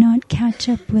you cannot catch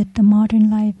up with the modern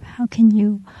life. How can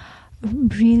you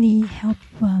really help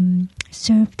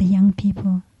serve the young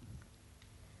people?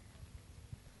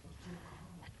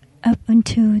 Up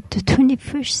until the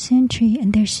 21st century,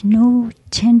 and there's no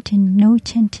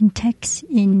chanting text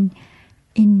in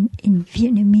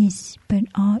Vietnamese, but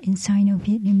all in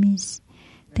Sino-Vietnamese,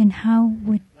 then how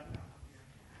would...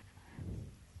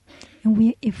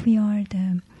 And if we are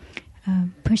the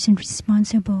person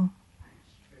responsible,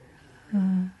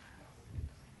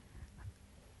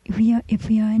 if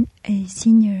we are a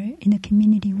senior in the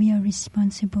community, we are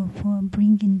responsible for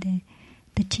bringing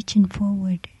the teaching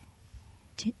forward,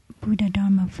 Buddha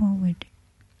Dharma forward.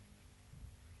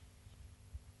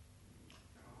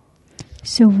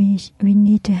 So we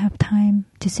need to have time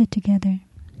to sit together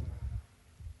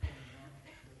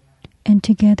and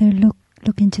together look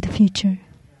into the future,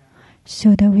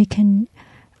 so that we can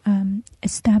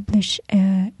establish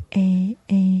a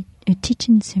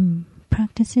teachings and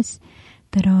practices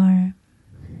that are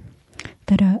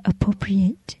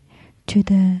appropriate to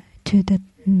the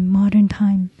modern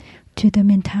time, to the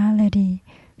mentality,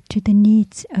 to the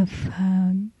needs of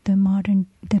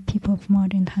the people of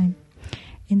modern time.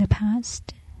 In the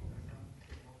past,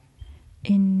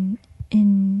 in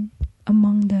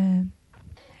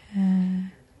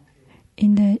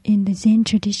the Zen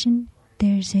tradition,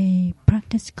 there's a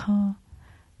practice called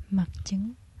mặc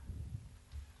chứng.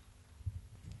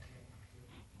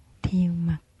 Thiền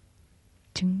mặc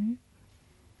chứng,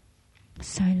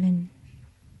 silent,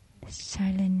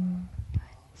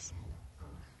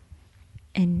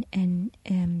 and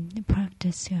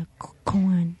practice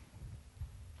koan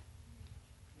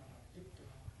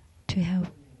to help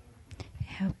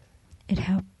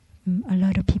a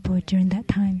lot of people during that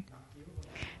time.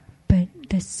 But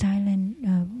the silent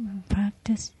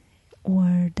practice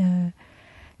or the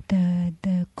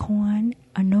koan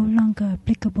are no longer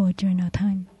applicable during our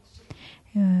time.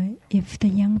 If the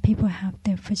young people have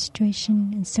their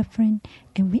frustration and suffering,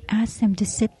 and we ask them to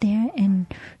sit there and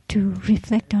to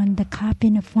reflect on the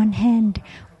clapping of one hand,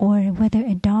 or whether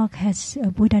a dog has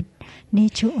a Buddha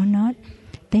nature or not,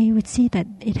 they would see that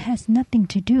it has nothing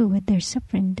to do with their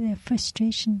suffering, their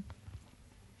frustration.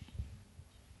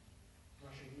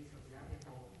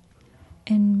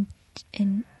 And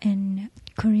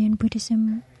Korean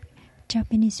Buddhism,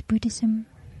 Japanese Buddhism,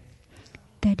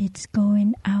 that it's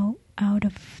going out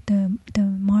of the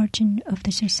margin of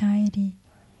the society,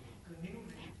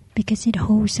 because it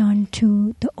holds on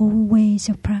to the old ways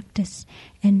of practice,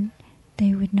 and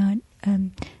they would not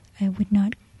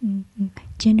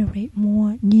generate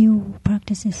more new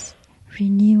practices,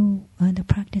 renew the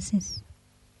practices.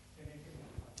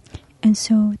 And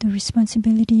so the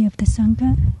responsibility of the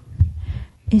Sangha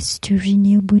is to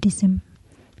renew Buddhism.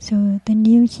 So the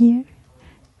new year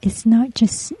is not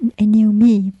just a new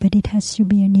me, but it has to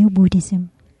be a new Buddhism.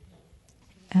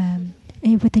 And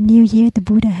with the new year, the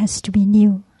Buddha has to be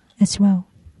new as well.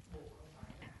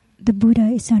 The Buddha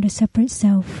is not a separate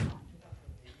self.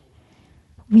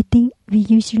 We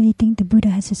usually think the Buddha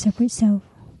has a separate self,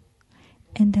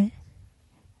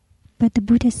 but the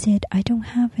Buddha said, "I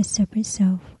don't have a separate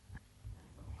self."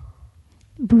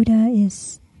 Buddha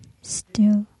is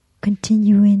still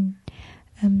continuing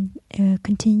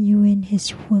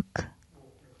his work.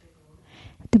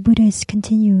 The Buddha is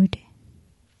continued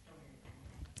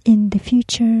in the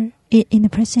future, in the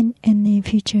present and the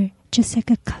future, just like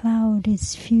a cloud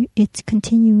it's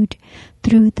continued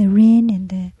through the rain and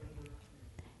the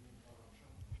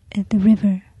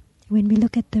river. When we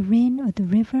look at the rain or the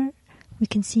river, we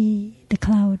can see the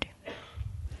cloud.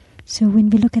 So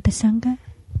when we look at the Sangha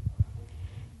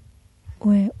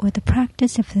or the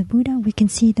practice of the Buddha, we can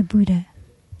see the Buddha.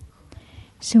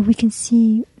 So we can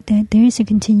see that there is a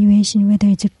continuation, whether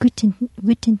it's a good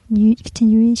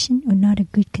continuation or not a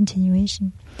good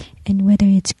continuation. And whether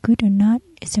it's good or not,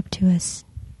 it's up to us.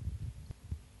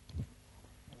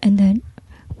 And then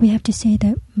we have to say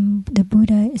that the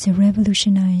Buddha is a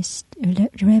revolutionary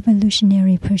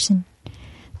person.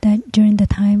 That during the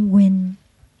time when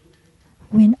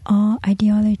all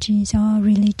ideologies, all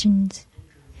religions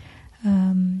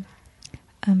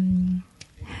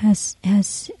has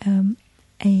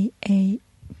a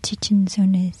teachings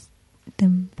on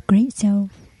the great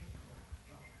self,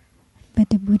 but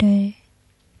the Buddha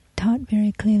taught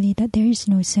very clearly that there is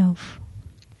no self.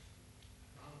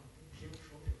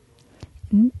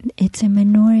 It's a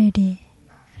minority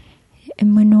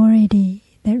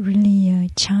that really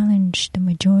challenged the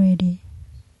majority.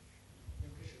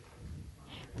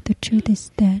 The truth is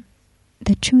that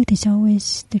the truth is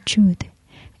always the truth,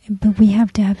 but we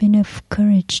have to have enough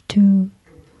courage to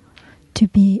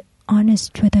be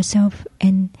honest with ourselves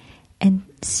and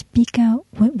speak out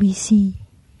what we see.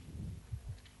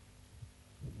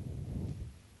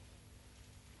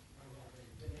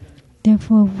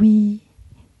 Therefore, we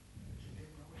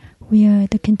are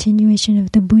the continuation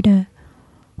of the Buddha.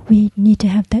 We need to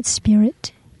have that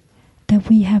spirit that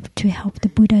we have to help the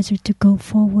Buddhas to go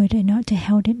forward and not to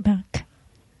hold it back.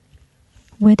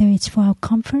 Whether it's for our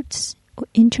comforts or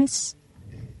interests,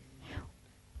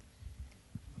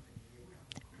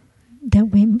 that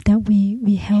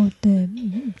we held the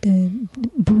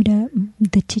Buddha,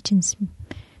 the teachings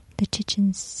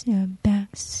back,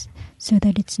 so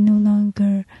that it's no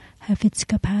longer have its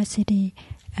capacity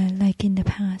like in the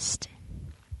past.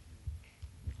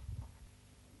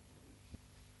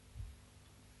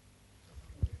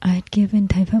 I had given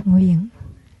Thầy Pháp Nguyện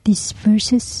these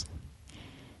verses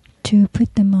to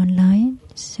put them online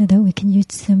so that we can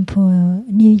use them for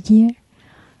New Year.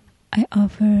 I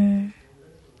offer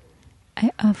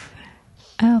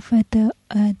the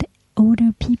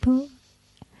older people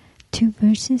 2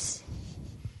 verses.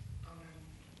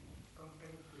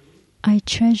 I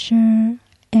treasure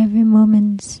every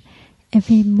moment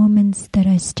that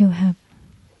I still have.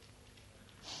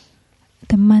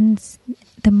 The months,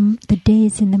 the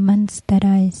days and the months that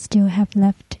I still have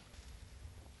left.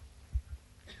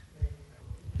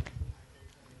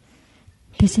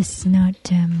 This is not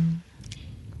the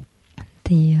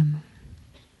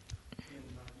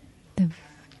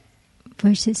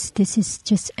verses. This is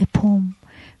just a poem.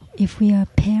 If we are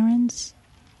parents,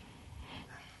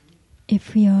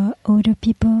 if we are older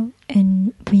people,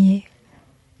 and we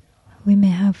may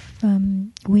have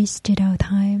wasted our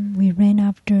time, we ran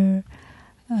after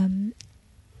an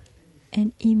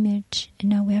image, and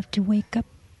now we have to wake up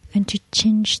and to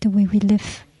change the way we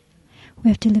live. We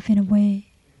have to live in a way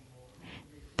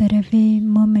that every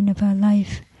moment of our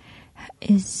life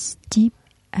is deep,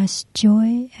 has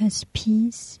joy, has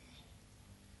peace,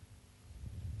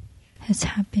 has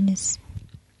happiness.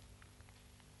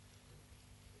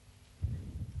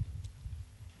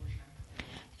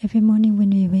 Every morning when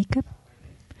we wake up,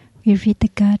 we read the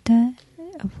Gatha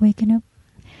of waking up.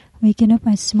 Waking up,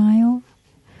 I smile.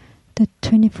 The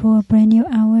 24 brand new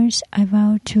hours, I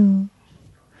vow to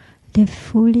live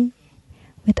fully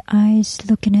with eyes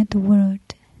looking at the world.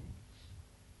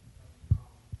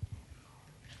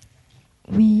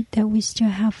 That we still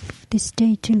have this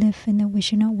day to live, and that we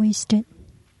should not waste it.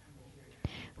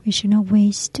 We should not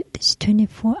waste this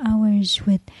 24 hours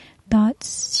with thoughts,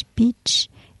 speech,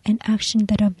 and action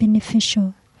that are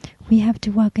beneficial. We have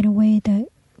to walk in a way that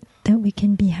that we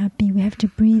can be happy. We have to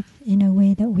breathe in a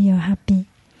way that we are happy.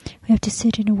 We have to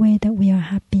sit in a way that we are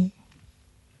happy.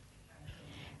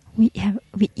 We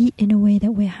eat in a way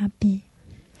that we're happy.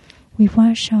 We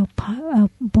wash our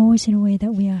bowls in a way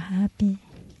that we are happy.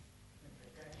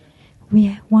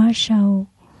 We brush our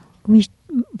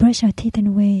teeth in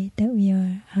a way that we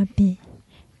are happy.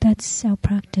 That's our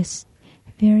practice.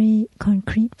 Very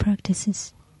concrete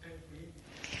practices.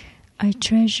 I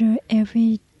treasure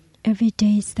every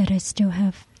days that I still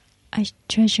have. I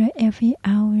treasure every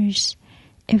hours,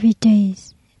 every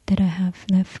days that I have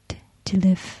left to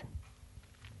live.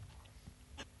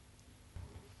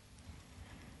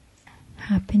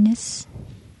 Happiness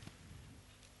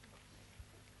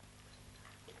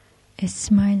is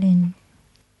smiling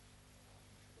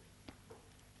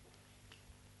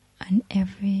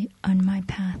on my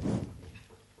path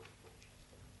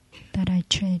that I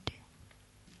tread.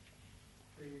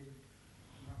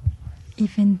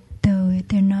 Even though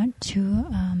they're not two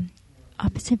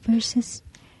opposite verses,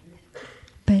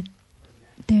 but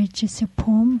they're just a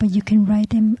poem, but you can write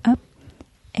them up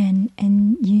and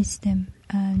use them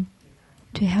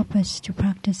to help us to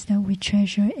practice that we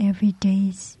treasure every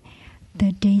days,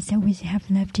 the days that we have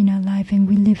left in our life, and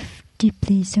we live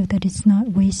deeply so that it's not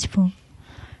wasteful,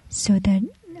 so that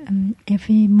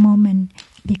every moment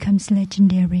becomes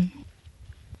legendary.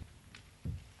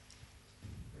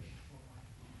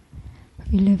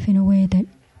 We live in a way that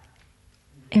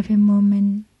every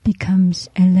moment becomes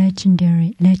a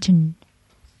legendary legend.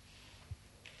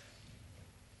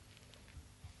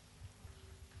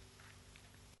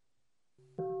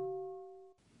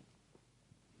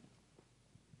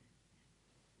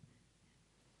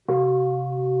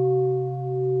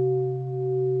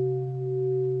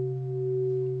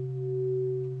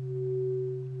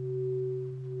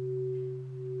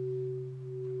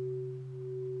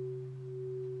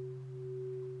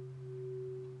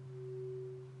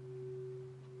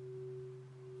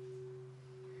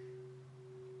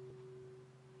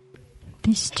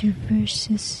 These two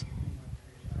verses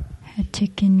are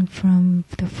taken from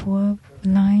the 4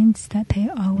 lines that they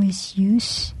always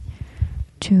use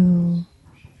to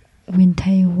when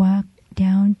they walk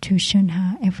down to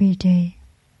Shunha every day.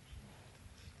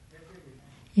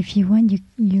 If you want, you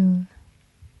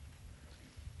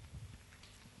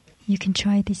can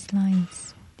try these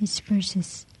lines, these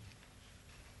verses.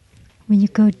 When you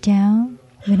go down,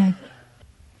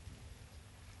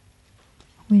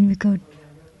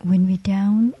 when we're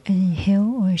down a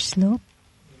hill or a slope,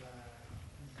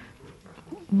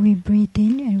 we breathe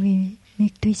in and we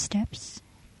make 3 steps.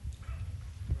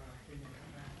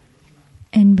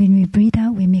 And when we breathe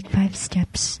out, we make 5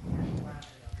 steps.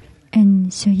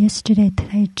 And so yesterday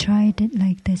I tried it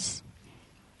like this.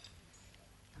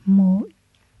 More.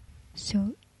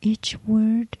 So each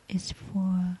word is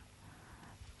for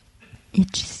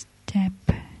each step,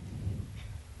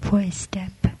 for a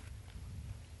step.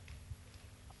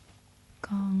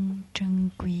 Con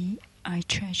trân quý, I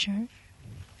treasure,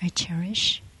 I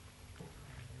cherish.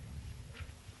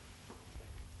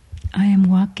 I am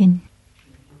walking.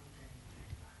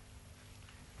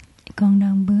 Con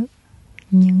đang bước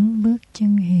những bước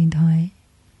chân huyền thoại,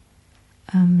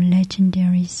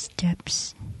 legendary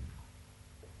steps.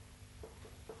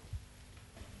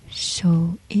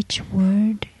 So each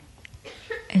word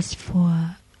is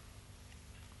for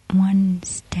one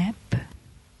step.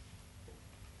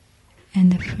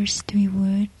 And the first 3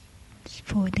 words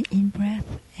for the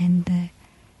in-breath, and the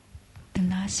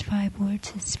last 5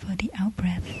 words is for the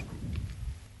out-breath.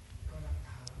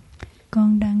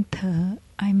 Con đang thở,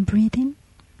 I'm breathing.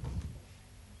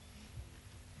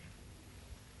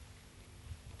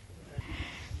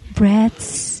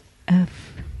 Breaths of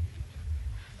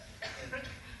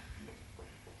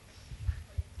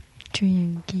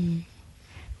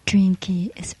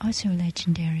Drinky is also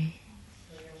legendary.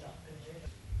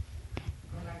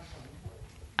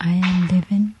 I am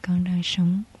living, con đang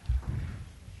sống.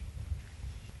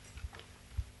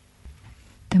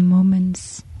 The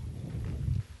moments,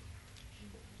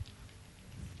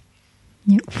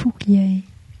 những phút giây,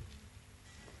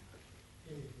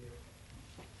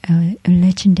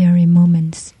 legendary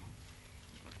moments,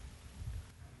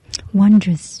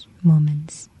 wondrous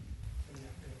moments.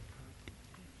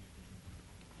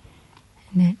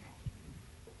 And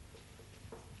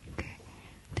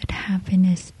that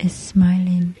happiness is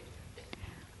smiling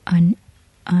on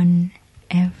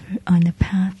the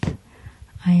path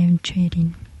I am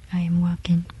treading, I am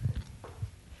walking.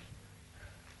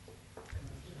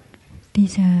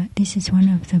 This is one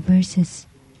of the verses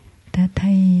that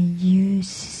I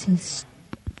use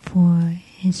for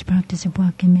his practice of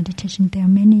walking meditation. There are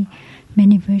many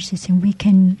verses, and we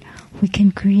can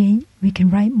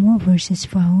write more verses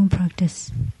for our own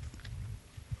practice.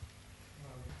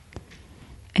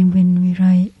 And when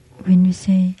we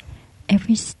say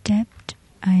every step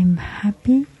I'm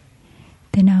happy,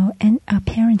 then our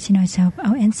parents in ourselves,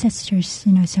 our ancestors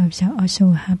in ourselves are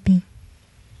also happy.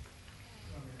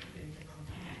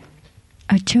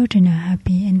 Our children are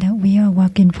happy, and that we are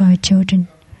working for our children.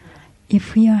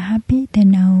 If we are happy,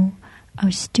 then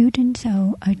our students,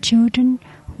 our children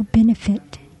will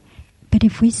benefit. But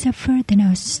if we suffer, then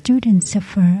our students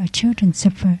suffer, our children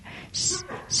suffer.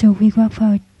 So we work for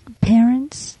our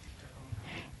parents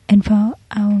and for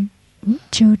our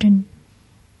children,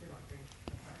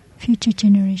 future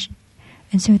generation.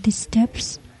 And so these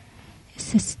steps,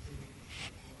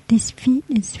 this feet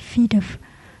is feet of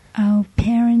our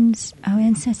parents, our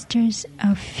ancestors,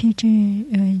 our future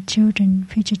children,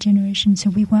 future generations. So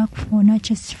we work for not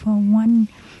just for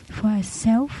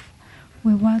ourselves.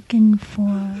 We're working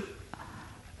for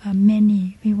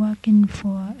many. We're working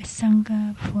for a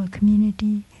sangha, for a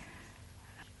community,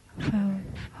 for our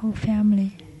whole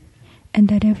family, and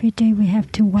that every day we have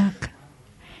to work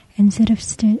instead of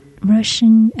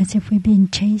rushing as if we're being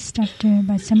chased after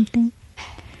by something.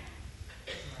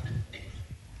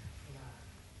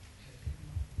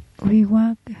 We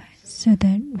work so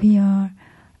that we are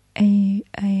a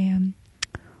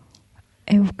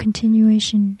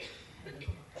continuation,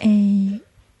 a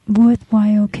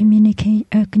worthwhile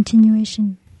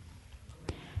continuation.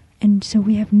 And so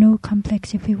we have no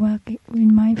complex. If we work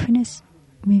in mindfulness,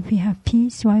 if we have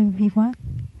peace while we work,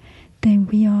 then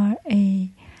we are a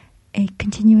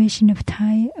continuation of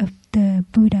the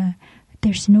Buddha.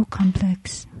 There's no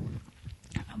complex.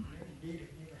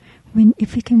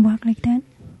 If we can work like that,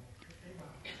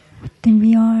 then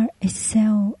we are a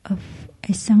cell of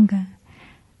a sangha.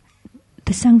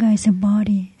 The sangha is a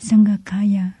body, sangha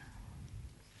kaya.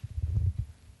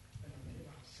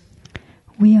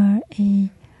 We are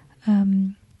a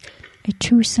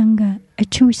true sangha, a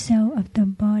true cell of the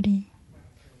body.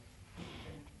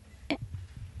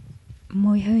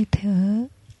 Mỗi hơi thở.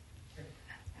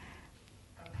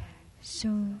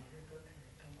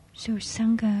 So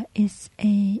sangha is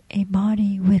a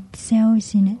body with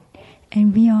cells in it.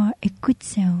 And we are a good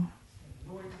cell.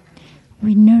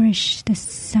 We nourish the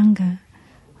sangha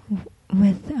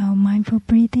with our mindful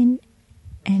breathing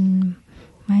and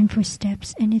mindful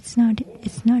steps, and it's not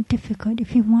difficult.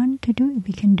 If we want to do it,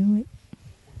 we can do it.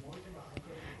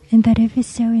 And that every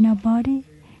cell in our body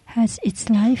has its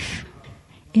life.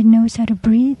 It knows how to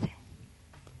breathe.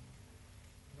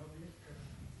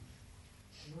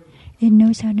 It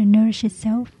knows how to nourish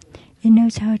itself. It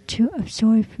knows how to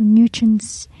absorb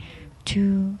nutrients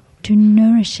to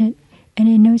nourish it, and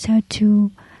it knows how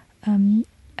to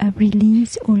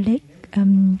release or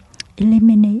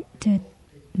eliminate the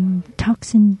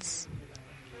toxins.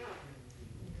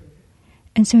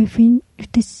 And so if we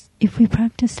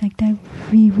practice like that,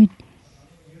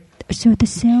 so the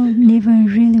cell never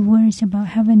really worries about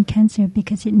having cancer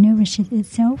because it nourishes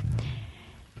itself.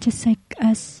 Just like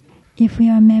us, if we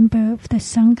are a member of the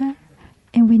sangha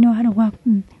and we know how to walk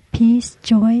in peace,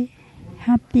 joy,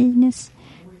 happiness,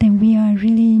 then we are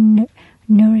really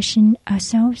nourishing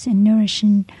ourselves and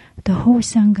nourishing the whole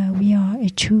sangha. We are a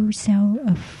true cell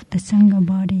of the sangha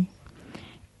body,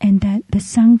 and that the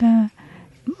sangha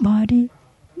body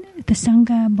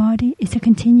is a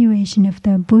continuation of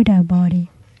the Buddha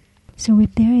body. So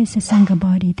if there is a sangha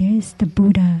body, there is the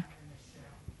Buddha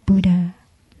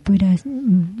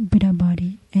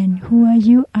body. And who are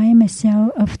you? I am a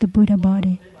cell of the Buddha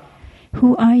body.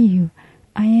 Who are you?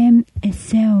 I am a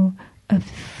cell of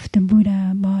the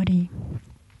Buddha body.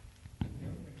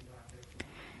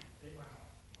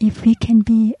 If we can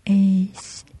be a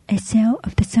cell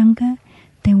of the Sangha,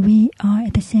 then we are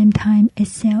at the same time a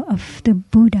cell of the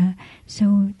Buddha.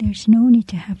 So there's no need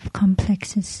to have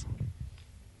complexes.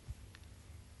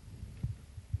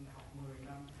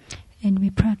 And we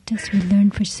practice, we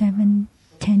learn for 7-10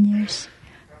 years.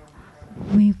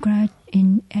 We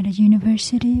graduate at a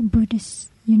university, Buddhist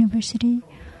university.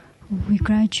 We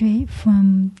graduate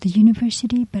from the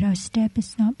university, but our step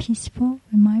is not peaceful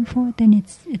and mindful, then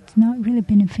it's not really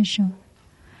beneficial.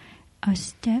 Our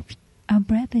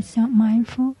breath is not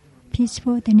mindful,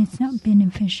 peaceful, then it's not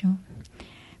beneficial.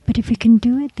 But if we can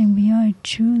do it, then we are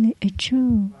truly a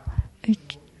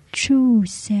true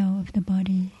cell of the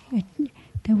body,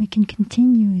 that we can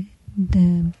continue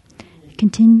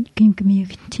can be a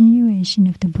continuation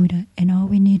of the Buddha, and all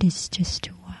we need is just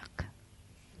to walk.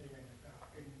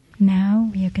 Now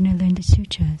we are going to learn the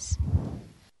sutras.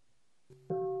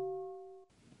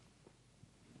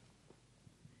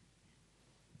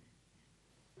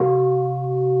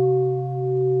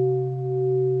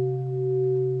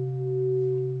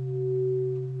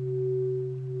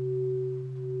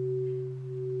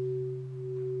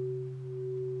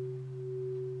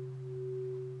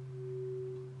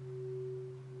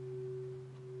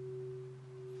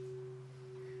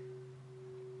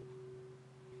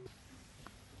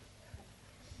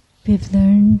 We've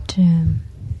learned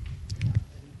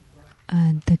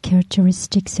the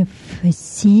characteristics of a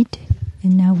seed,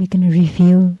 and now we're going to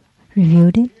review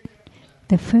it.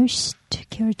 The first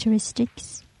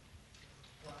characteristics: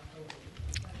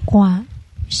 quả,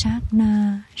 sát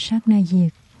na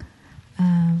diệt,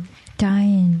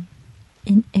 dying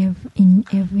in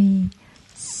every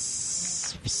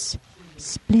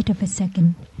split of a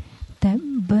second. That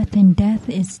birth and death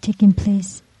is taking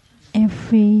place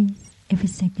every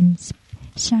second.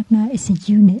 Shakna is a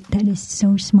unit that is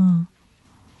so small,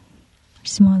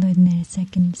 smaller than a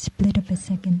second, split of a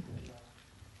second.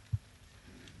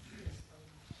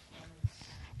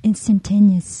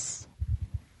 Instantaneous.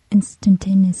 Its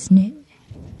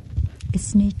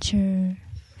nature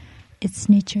is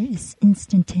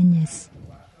instantaneous.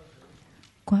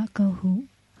 Quả câu hữu.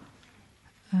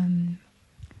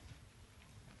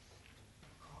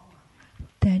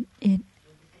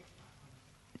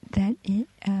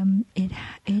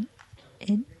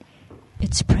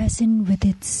 It's present with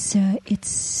its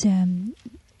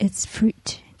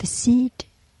fruit. The seed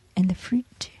and the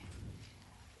fruit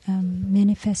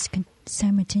manifest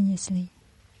simultaneously.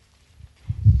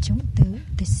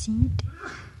 The seed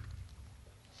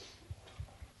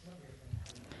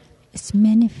is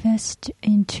manifest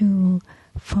into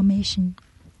formation.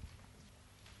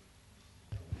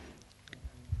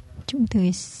 Chúng từ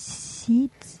is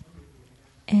seeds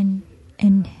and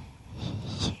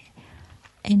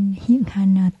hiện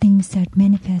hành are things that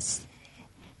manifest.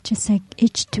 Just like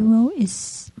H2O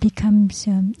is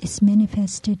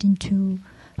manifested into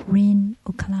rain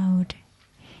or cloud.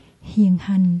 Hiện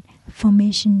hành,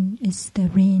 formation is the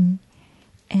rain,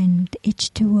 and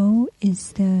H2O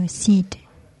is the seed.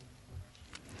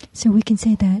 So we can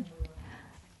say that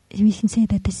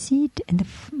the seed and the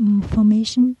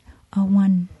formation are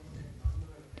one.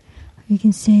 We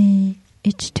can say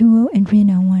H2O and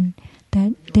rain are one.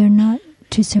 That they're not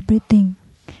two separate things.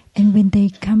 And when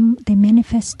they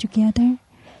manifest together,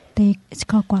 it's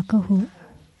called quả câu hữu.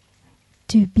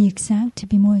 To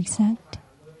be more exact,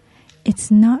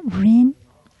 it's not rain,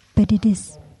 but it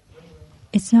is.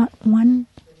 It's not one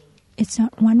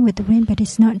with the rain, but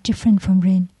it's not different from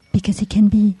rain, because it can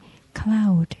be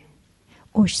cloud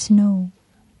or snow.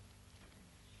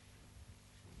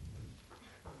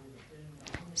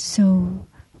 So,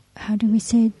 how do we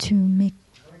say it to make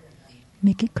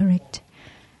it correct?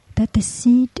 That the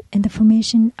seed and the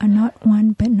formation are not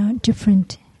one but not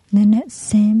different. They're not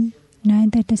same,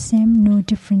 neither the same nor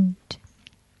different.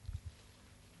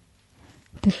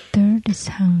 The third is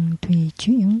hằng thủy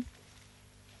chuyển.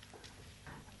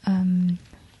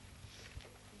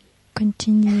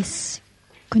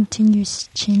 Continuous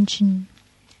changing,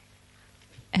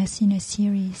 as in a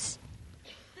series.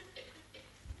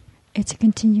 It's a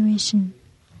continuation,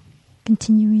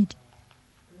 continued,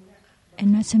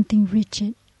 and not something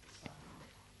rigid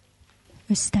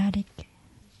or static.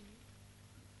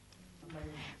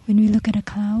 When we look at a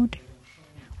cloud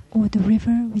or the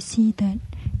river, we see that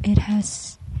it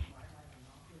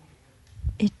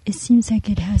seems like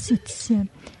it has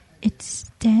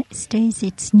stays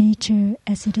its nature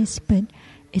as it is, but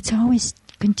it's always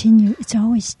continue. It's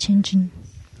always changing.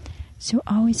 So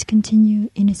always continue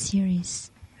in a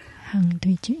series. Hằng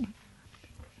thủy chuyển.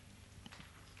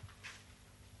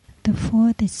 The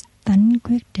fourth is tánh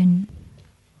quyết định.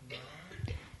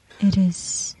 It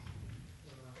is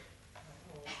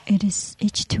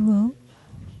H2O.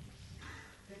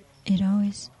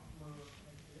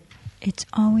 It's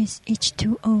always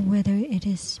H2O, whether it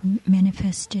is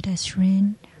manifested as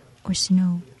rain or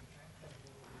snow.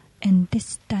 And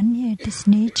this tánh here, this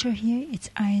nature here, it's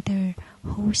either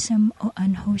wholesome or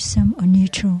unwholesome or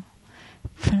neutral.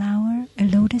 Flower, a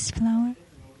lotus flower.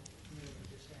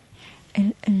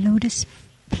 A lotus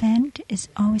plant is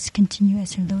always continue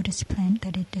as a lotus plant,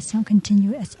 that it does not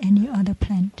continue as any other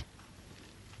plant.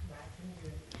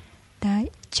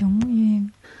 Đại chúng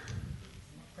duyên.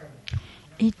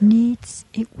 It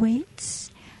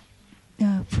waits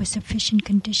for sufficient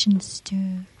conditions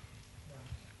to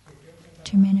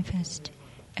manifest.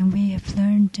 And we have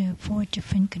learned 4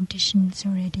 different conditions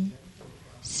already.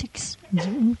 6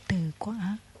 dưỡng từ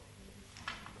quả.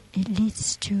 It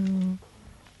leads to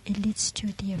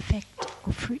the effect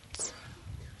of fruits.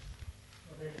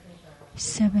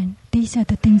 7. These are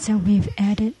the things that we've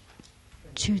added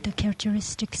to the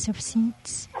characteristics of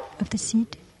seeds, of the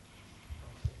seed.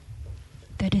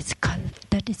 That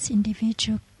it's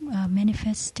individual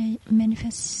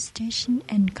manifestation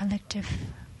and collective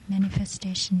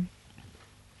manifestation.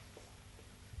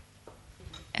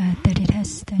 That it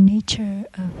has the nature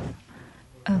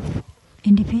of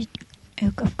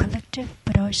collective,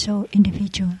 but also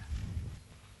individual.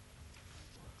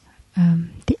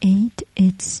 The 8,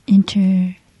 it's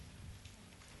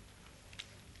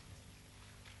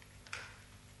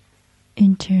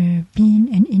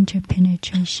interbeing and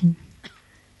interpenetration.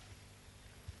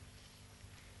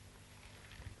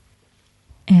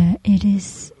 It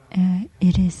is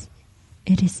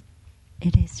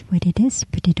what it is,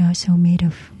 but it also made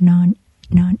of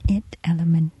non-it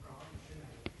element.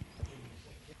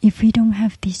 If we don't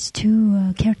have these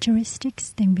two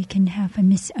characteristics, then we can have a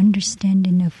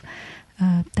misunderstanding of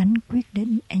tánh quyết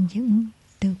định and những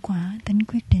từ quả tánh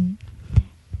quyết định.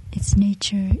 Its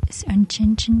nature is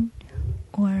unchanging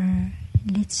or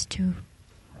leads to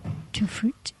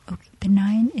fruit. Okay. The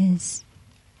 9 is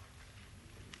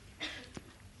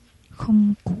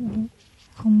không cũ,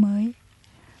 không mới.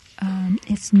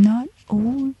 It's not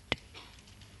old,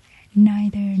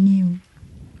 neither new.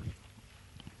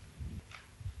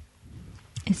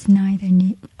 It's neither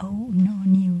old nor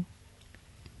new.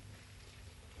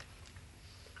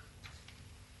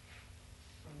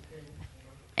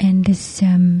 And this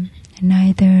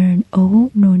neither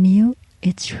old nor new,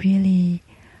 it really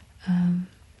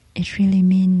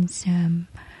means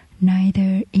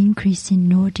neither increasing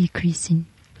nor decreasing.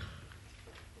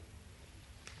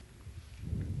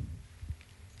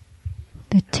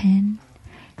 The 10,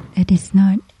 that is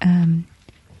not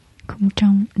không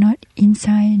trong, not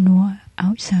inside nor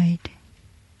outside.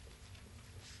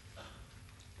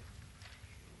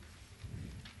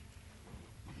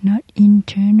 Not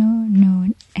internal nor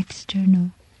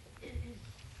external.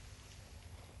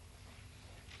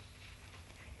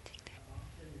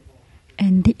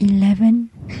 And the 11,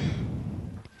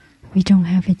 we don't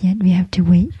have it yet, we have to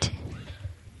wait.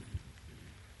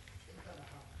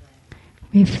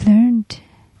 We've learned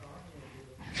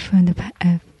from the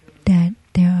that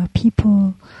there are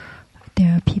people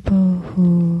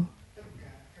who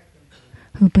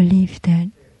believe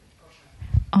that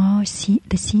all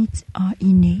the seeds are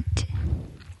innate.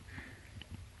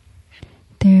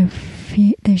 Their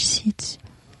seeds,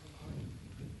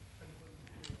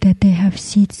 that they have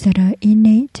seeds that are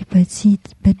innate,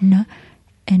 but not,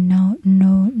 and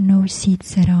no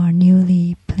seeds that are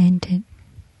newly planted.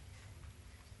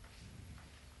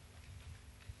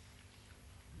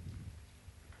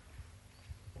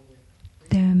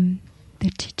 The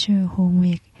teacher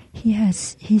Hongwek,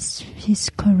 he's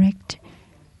correct.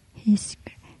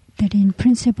 That in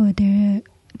principle there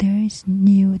is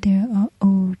new, there are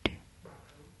old.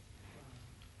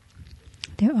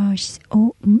 There are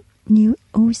new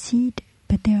old seed,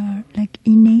 but there are like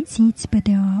innate seeds, but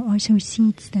there are also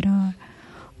seeds that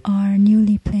are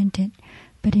newly planted.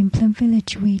 But in Plum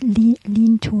Village we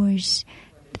lean towards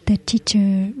the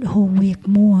teacher Hongwek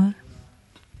more.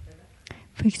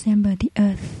 For example, the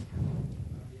earth.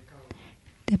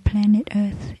 The planet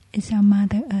Earth is our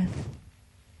Mother Earth.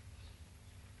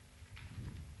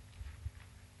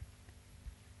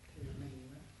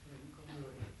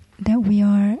 That we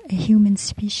are a human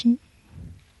species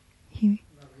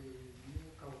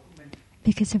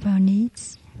because of our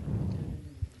needs.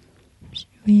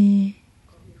 We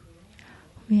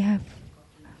have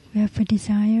a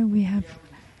desire. We have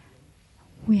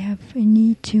a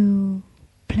need to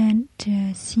plant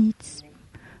seeds,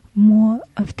 more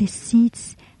of the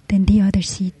seeds than the other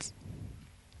seeds.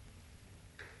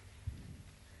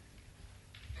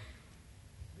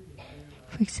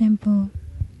 For example,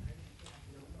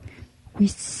 we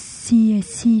see a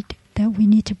seed that we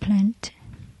need to plant,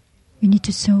 we need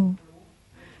to sow,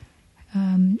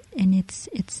 and it's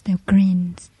the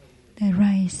grains, the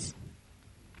rice.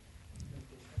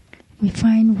 We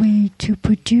find a way to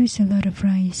produce a lot of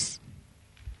rice.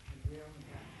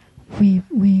 We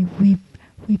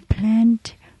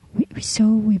plant, we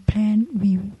sow, we plant,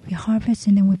 we harvest,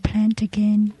 and then we plant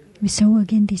again, we sow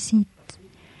again the seeds.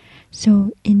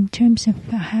 So in terms of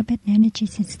habit and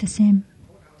energies, it's the same.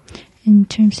 In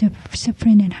terms of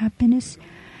suffering and happiness,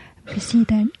 we see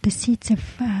that the seeds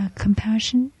of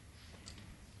compassion,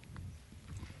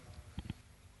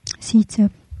 seeds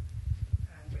of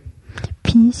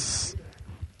peace,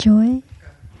 joy,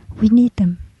 we need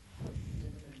them.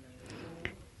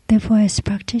 Therefore, as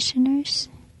practitioners,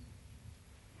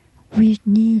 we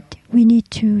need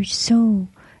to sow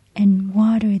and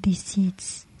water these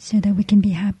seeds so that we can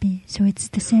be happy. So it's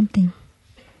the same thing.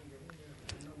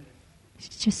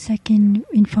 It's just like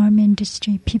in farm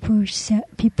industry, people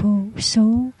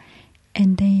sow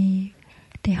and they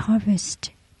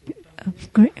harvest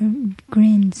of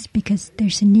grains because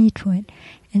there's a need for it.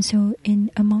 And so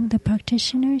among the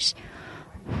practitioners,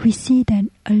 we see that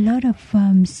a lot of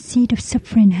seed of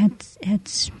suffering had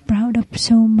sprouted up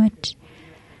so much.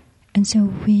 And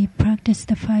so we practice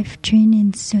the 5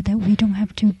 trainings so that we don't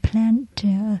have to plant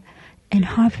and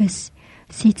harvest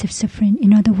seeds of suffering.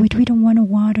 In other words, we don't want to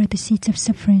water the seeds of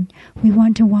suffering. We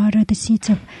want to water the seeds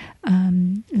of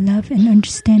love and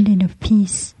understanding of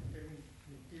peace.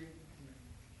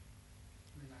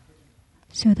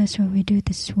 So that's why we do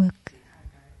this work.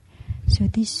 So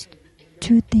these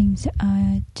two things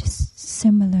are just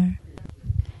similar.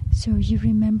 So you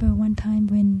remember one time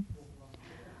when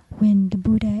the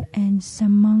Buddha and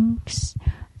some monks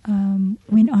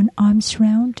went on alms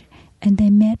round, and they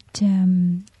met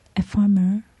a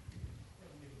farmer,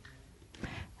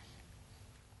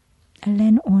 a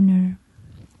landowner.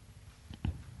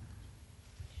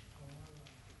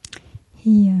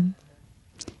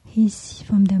 He's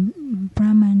from the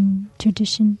Brahman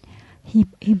tradition.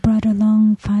 He brought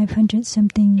along 500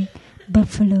 something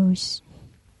buffaloes.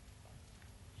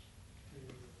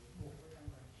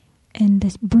 And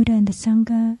the Buddha and the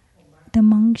Sangha, the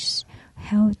monks,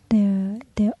 held their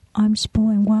arms bow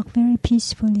and walked very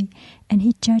peacefully. And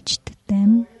he judged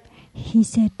them. He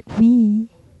said, we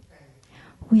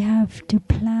have to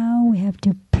plow, we have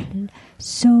to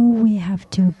sow, we have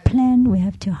to plant, we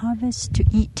have to harvest, to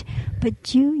eat.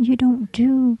 But you don't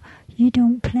plant,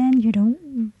 you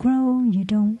don't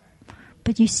grow,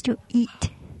 but you still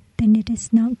eat. Then it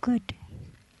is not good.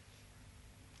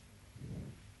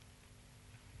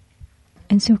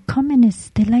 And so communists,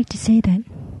 they like to say that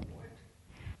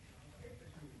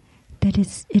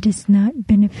it is not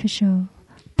beneficial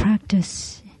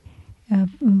practice.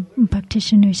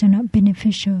 Practitioners are not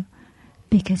beneficial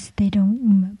because they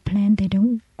don't plant, they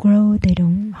don't grow, they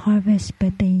don't harvest,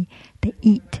 but they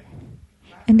eat.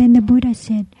 And then the Buddha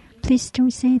said, please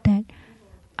don't say that.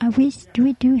 We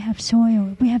do have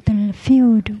soil, we have the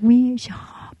field, we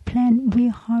plant, we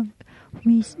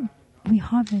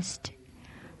harvest.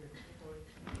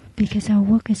 Because our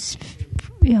work is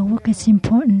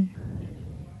important.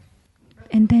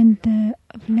 And then the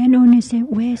landowner said,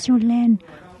 where's your land?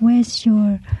 Where's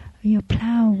your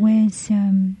plow? Where's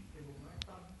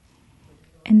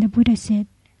And the Buddha said,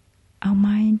 our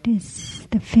mind is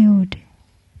the field.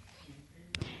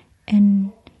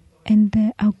 And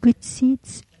our good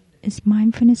seeds is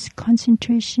mindfulness,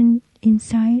 concentration,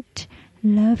 insight,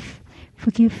 love,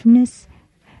 forgiveness.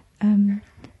 And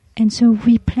so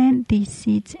we plant these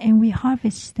seeds and we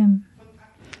harvest them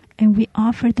and we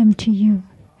offer them to you.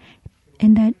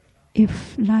 And that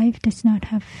if life does not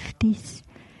have these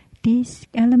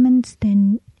elements,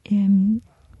 then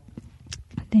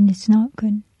it's not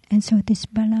good. And so this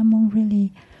Balamon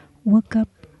really woke up,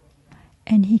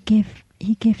 and he gave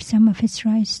some of his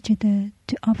rice to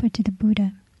offer to the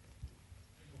Buddha.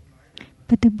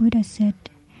 But the Buddha said,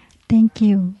 thank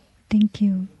you,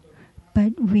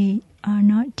 but we are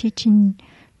not teaching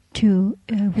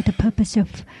with the purpose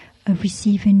of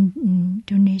receiving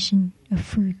donation of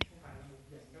food.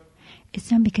 It's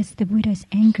not because the Buddha is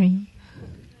angry,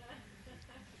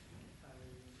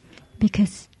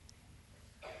 because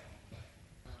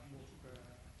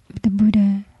the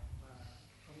Buddha,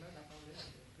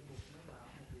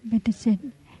 but they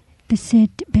said,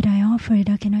 but I offer it,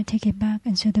 I cannot take it back.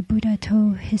 And so the Buddha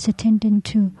told his attendant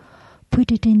to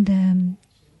put it in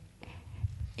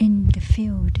the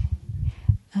field,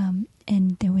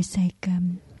 and there was like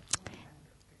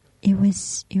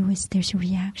there's a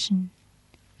reaction.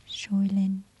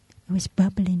 Shoiling, it was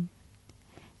bubbling,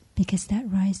 because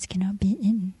that rice cannot be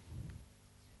eaten.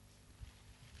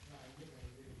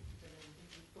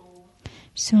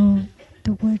 So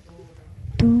the word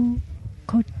do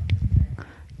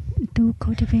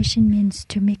cultivation means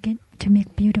to make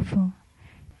beautiful,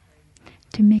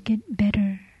 to make it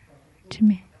better,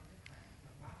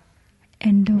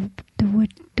 and the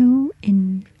word do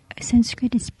in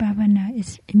Sanskrit is bhavana.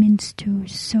 It means to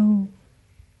sow.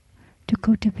 To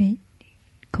cultivate.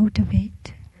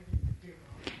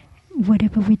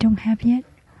 Whatever we don't have yet,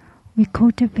 we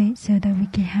cultivate so that we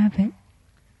can have it.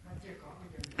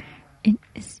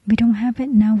 We don't have it,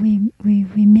 now we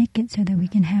make it so that we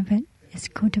can have it. It's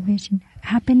cultivation.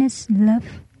 Happiness,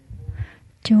 love,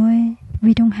 joy,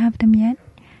 we don't have them yet.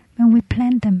 When we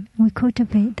plant them, we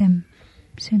cultivate them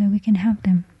so that we can have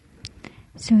them.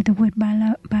 So the word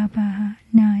bhava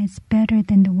now is better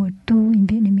than the word tu in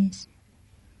Vietnamese.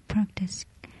 Practice.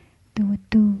 The word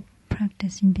tu,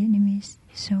 practice in Vietnamese.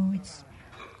 So it's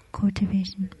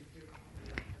cultivation.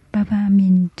 Bhava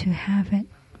means to have it.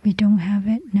 We don't have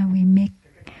it, now we make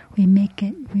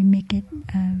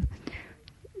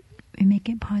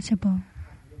it possible.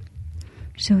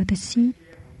 So the seed,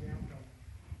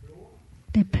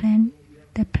 they plant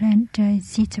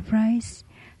seeds of rice,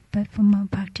 but from a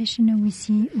practitioner we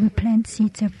plant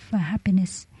seeds of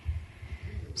happiness.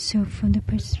 So from the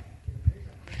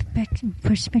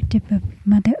perspective of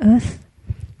Mother Earth,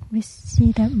 we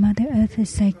see that Mother Earth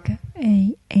is like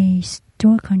a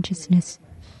store consciousness.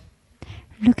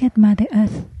 Look at Mother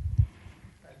Earth.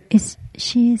 Is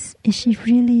she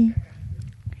really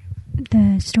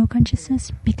the store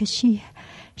consciousness? Because she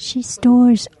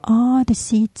stores all the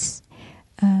seeds.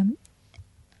 The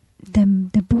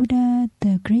Buddha,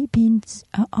 the great beings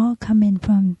are all coming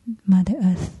from Mother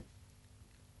Earth.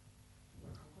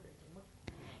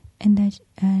 And that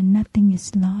nothing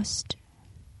is lost.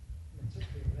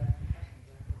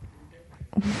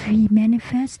 We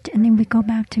manifest and then we go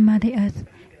back to Mother Earth.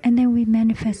 And then we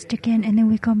manifest again and then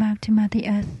we go back to Mother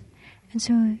Earth. And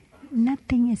so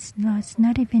nothing is lost.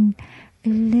 Not even a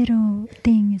little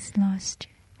thing is lost.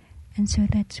 And so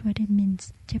that's what it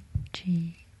means,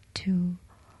 japji, to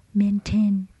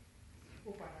maintain,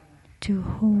 to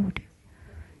hold.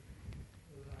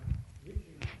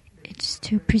 It's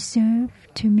to preserve,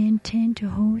 to maintain, to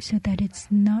hold so that it's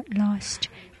not lost.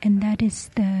 And that is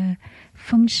the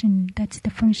function, that's the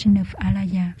function of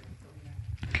alaya.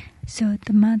 So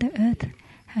the Mother Earth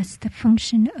has the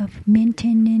function of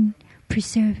maintaining,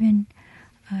 preserving,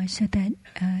 so that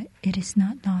it is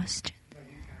not lost.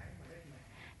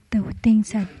 The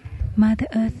things that Mother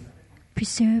Earth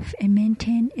preserve and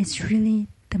maintain is really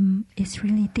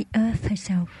the Earth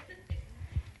herself.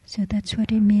 So that's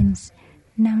what it means.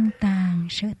 Năng tàng,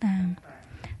 sở tàng.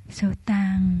 So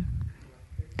tàng,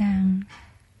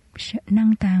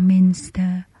 năng tàng means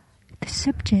the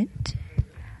subject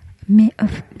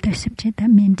of the subject that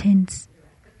maintains.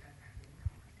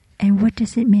 And what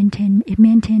does it maintain? It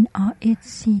maintains all its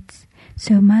seeds.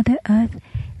 So Mother Earth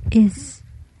is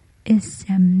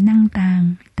năng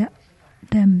tàng,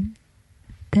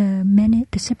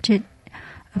 the subject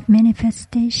of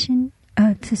manifestation,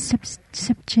 the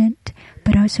subject,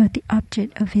 but also the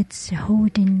object of its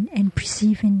holding and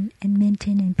perceiving and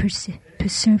maintaining,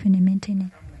 preserving and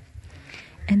maintaining.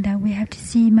 And that we have to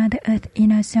see Mother Earth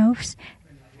in ourselves,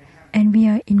 and we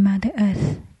are in Mother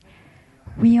Earth.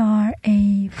 We are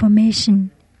a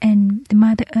formation, and the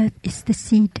Mother Earth is the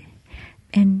seed.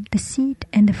 And the seed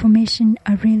and the formation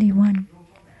are really one.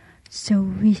 So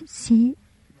we see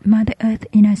Mother Earth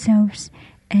in ourselves,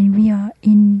 and we are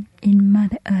in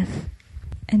Mother Earth.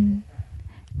 And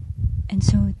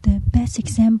so the best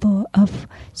example of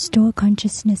store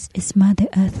consciousness is Mother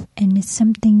Earth, and it's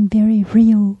something very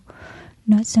real,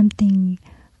 not something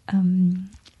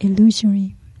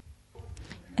illusory.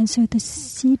 And so the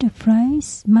seed of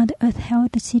rice, Mother Earth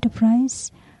held the seed of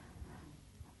rice,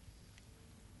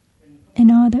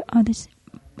 and all the others.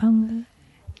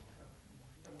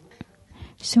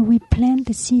 So we plant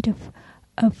the seed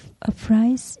of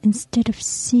rice instead of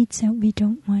seeds that we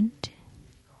don't want.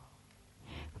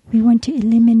 We want to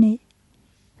eliminate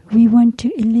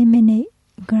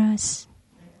grass,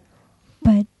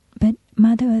 but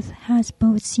Mother Earth has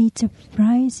both seeds of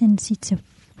rice and seeds of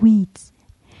weeds,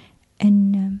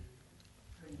 and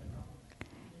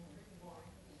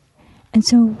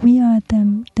so we are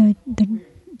the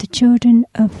children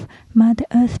of Mother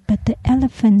Earth. But the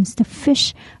elephants, the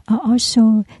fish, are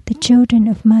also the children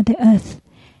of Mother Earth,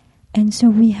 and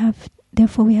so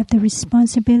therefore we have the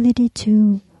responsibility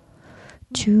to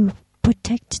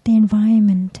protect the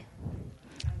environment,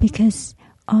 because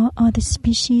all the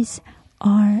species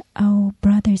are our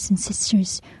brothers and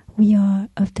sisters. We are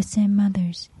of the same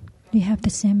mothers. We have the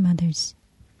same mothers.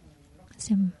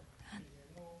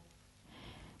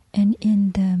 And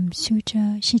in the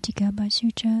Sutra, Shitikaba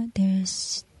Sutra,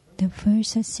 there's the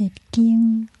verse that said,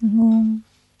 Kieng Ngong.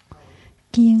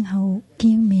 Kieng Hao.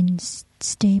 Kieng means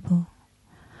stable.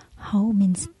 Hao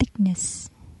means thickness.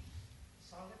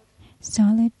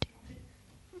 Solid,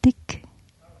 thick.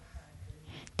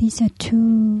 These are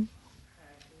two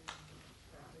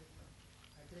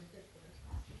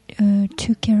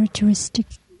characteristic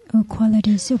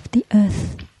qualities of the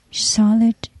earth: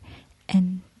 solid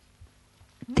and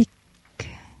thick.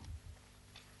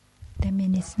 That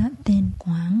means it's not thin,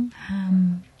 quang,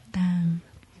 ham, tang.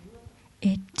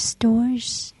 It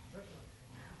stores.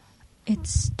 Its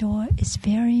store is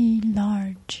very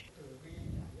large.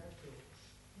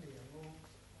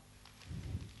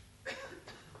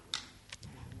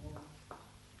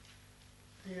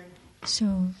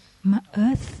 So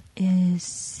Earth is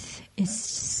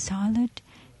solid,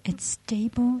 it's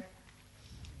stable,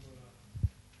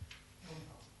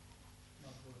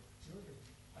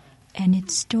 and it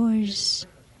stores.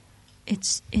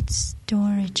 Its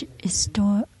storage is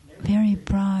very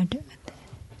broad.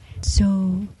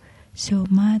 So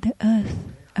Mother Earth,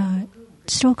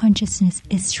 store consciousness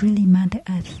is really Mother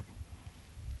Earth,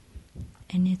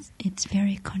 and it's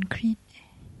very concrete.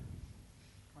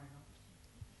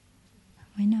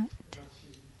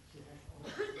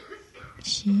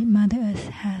 Mother Earth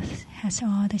has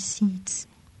all the seeds.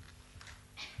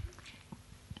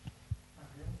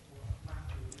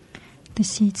 The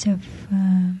seeds of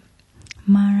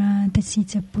Mara, the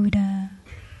seeds of Buddha,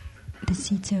 the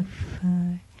seeds of...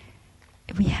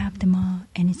 we have them all,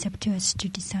 and it's up to us to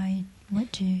decide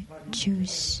what to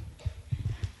choose.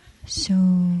 So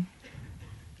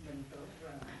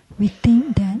we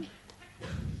think that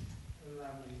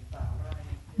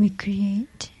we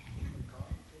create,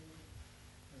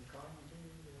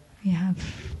 we have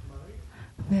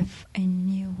a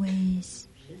new ways,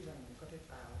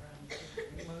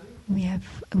 we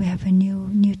have a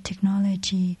new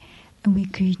technology, and we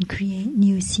can create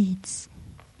new seeds.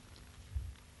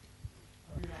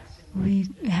 We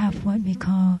have what we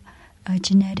call a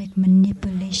genetic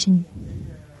manipulation.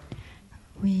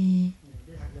 We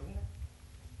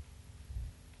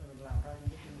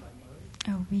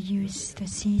use the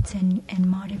seeds and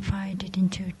modified it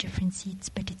into different seeds,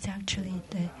 but it's actually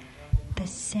the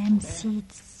same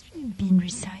seeds being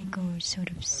recycled, so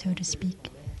to speak.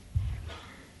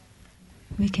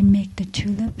 We can make the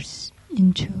tulips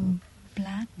into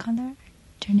black color,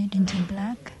 turn it into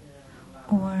black,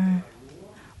 or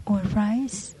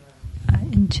rice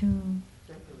into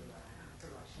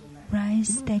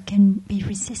rice that can be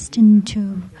resistant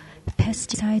to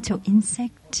pesticides or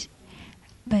insects.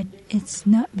 But it's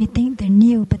not, we think they're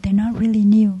new, but they're not really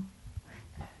new.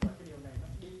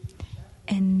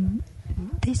 And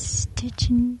this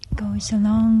teaching goes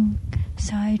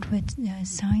alongside with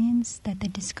science, that they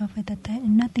discover that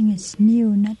nothing is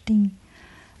new, nothing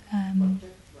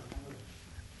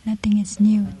is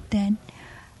new, that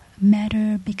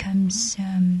matter becomes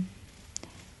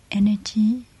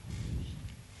energy,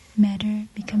 matter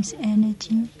becomes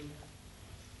energy,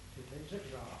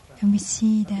 and we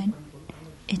see that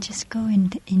it just goes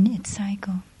in a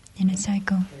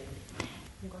cycle.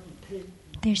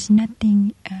 There's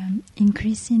nothing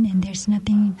increasing and there's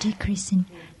nothing decreasing,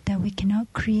 that we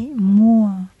cannot create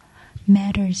more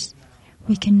matters,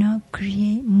 we cannot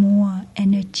create more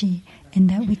energy, and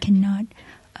that we cannot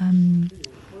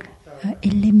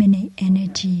eliminate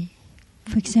energy.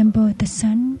 For example, the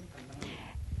sun,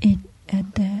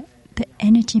 the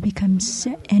energy becomes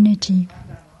energy.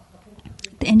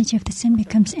 The energy of the sun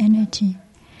becomes energy,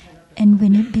 and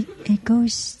when it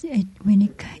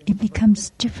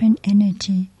becomes different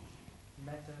energy.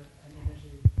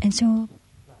 And so,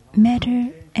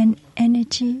 matter and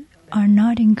energy are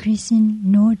not increasing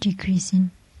nor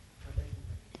decreasing.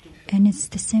 And it's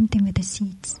the same thing with the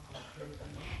seeds.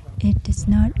 It does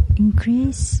not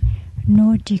increase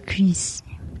nor decrease.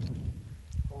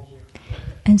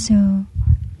 And so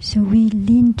we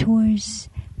lean towards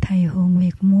Thầy Hồ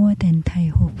Nguyệt more than Thầy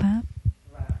Hộ Pháp.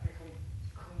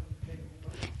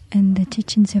 And the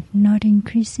teachings of not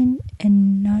increasing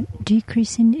and not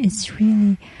decreasing is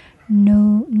really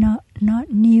not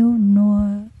new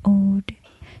nor old.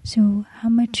 So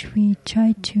however much we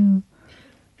try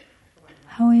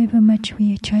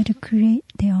to create,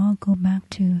 they all go back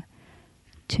to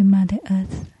Mother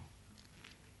Earth.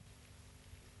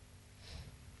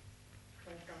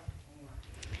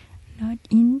 Not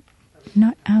in,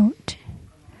 not out.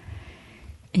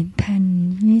 In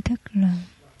Thành Duy Thức là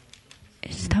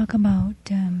it's talk about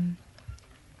the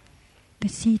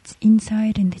seeds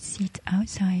inside and the seeds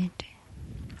outside.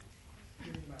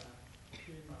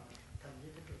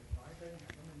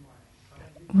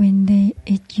 When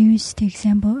it used the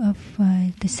example of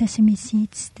the sesame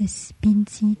seeds, the bean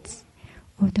seeds,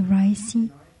 or the rice seed,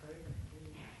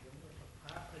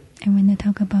 and when they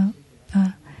talk about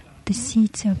the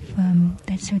seeds of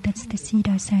that's the seed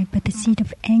outside, but the seed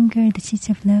of anger, the seeds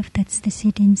of love, that's the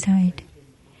seed inside.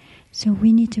 So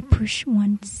we need to push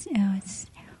we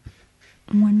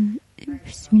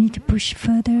need to push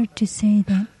further to say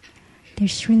that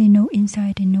there's really no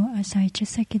inside and no outside.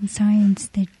 Just like in science,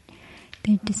 they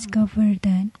discover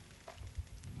that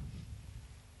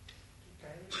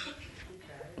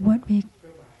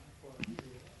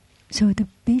so the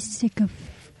basic of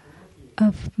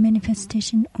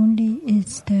manifestation only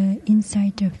is the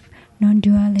insight of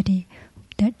non-duality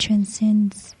that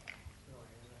transcends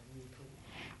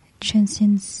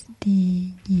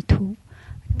the yi thụ,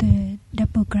 the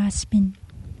double grasping.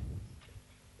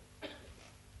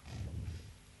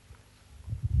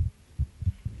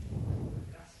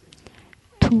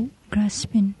 Thụ,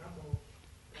 grasping,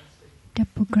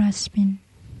 double grasping.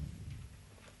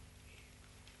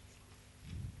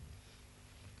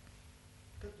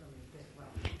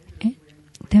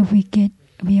 That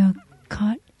we are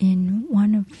caught in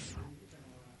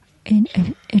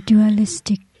a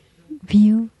dualistic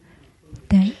view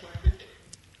that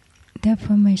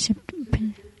from a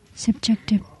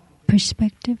subjective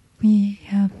perspective, we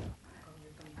have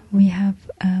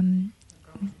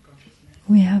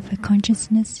a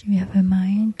consciousness, we have a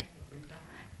mind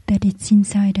that it's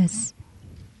inside us.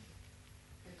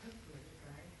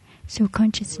 So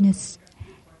consciousness,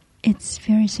 it's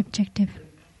very subjective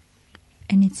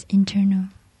and it's internal,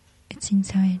 it's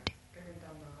inside.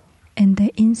 And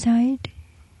the inside,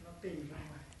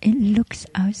 it looks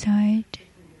outside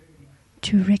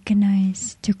to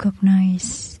recognize, to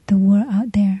cognize the world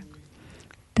out there,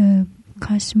 the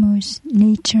cosmos,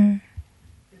 nature,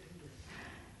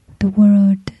 the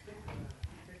world.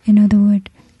 In other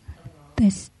words,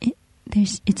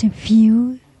 it's a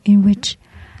view in which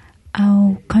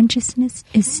our consciousness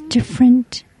is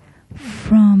different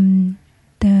from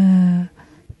the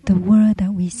world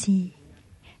that we see,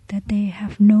 that they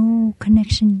have no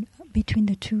connection between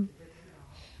the two.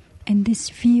 And this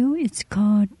view is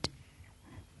called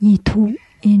Yi Tu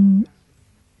in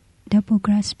double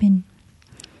grasping,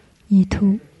 Yi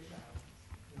Tu.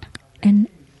 And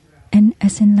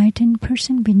as an enlightened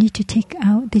person, we need to take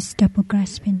out this double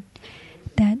grasping,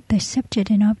 that the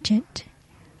subject and object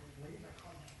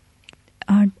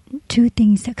are two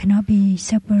things that cannot be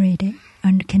separated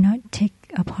and cannot be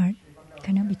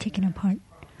taken apart.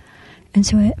 And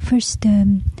so at first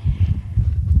the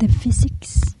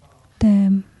physics,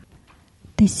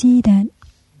 they see that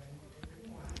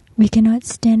we cannot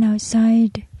stand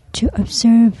outside to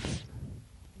observe.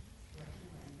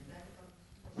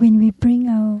 When we bring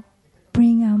our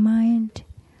mind,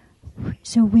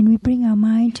 so when we bring our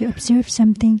mind to observe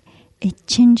something, it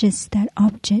changes that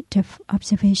object of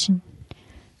observation.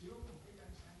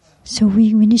 So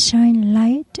when you shine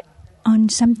light on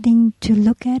something to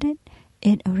look at it,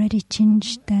 it already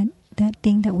changed that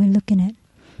thing that we're looking at,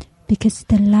 because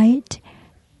the light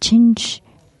changed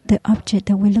the object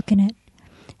that we're looking at,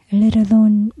 let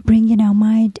alone bringing our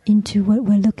mind into what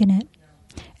we're looking at.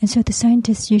 And so the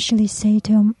scientists usually say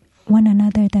to one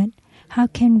another that how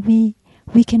can we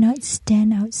cannot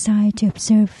stand outside to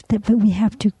observe, but we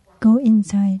have to go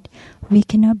inside. We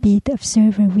cannot be the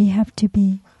observer, we have to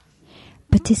be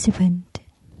participant.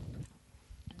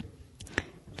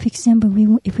 For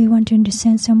example, if we want to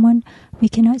understand someone, we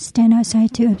cannot stand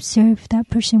outside to observe that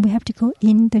person. We have to go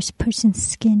in this person's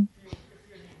skin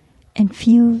and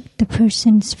feel the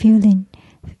person's feeling.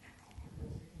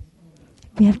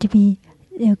 We have to be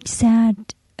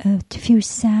sad, to feel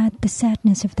sad, the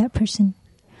sadness of that person.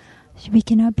 We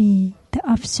cannot be the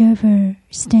observer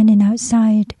standing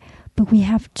outside, but we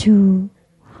have to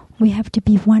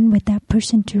be one with that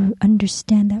person to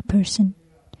understand that person.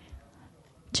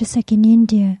 Just like in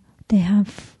India, they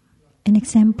have an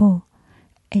example,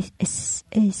 a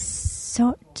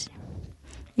salt.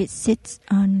 It sits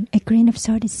on a grain of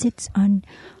salt. It sits on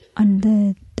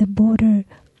the border,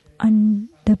 on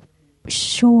the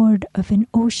shore of an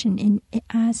ocean.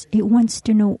 As it wants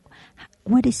to know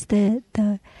what is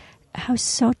how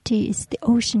salty is the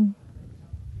ocean.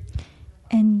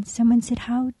 And someone said,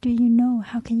 "How do you know?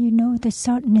 How can you know the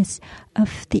saltness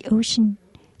of the ocean?"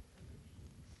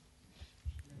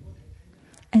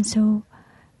 And so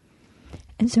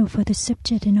for the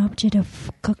subject and object of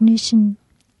cognition,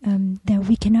 that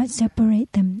we cannot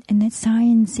separate them, and that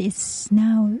science is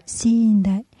now seeing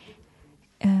that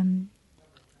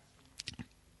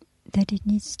it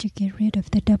needs to get rid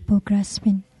of the double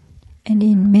grasping. And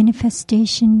in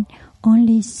manifestation,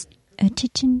 only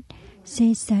teaching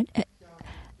says that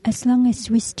as long as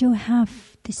we still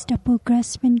have this double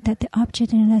grasping, that the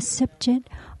object and the subject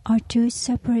are two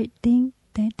separate things,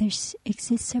 that they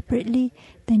exist separately,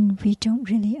 then we don't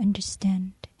really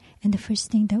understand. And the first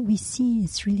thing that we see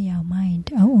is really our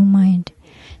mind, our own mind.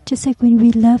 Just like when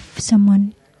we love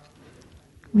someone,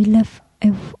 we love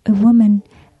a woman,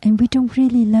 and we don't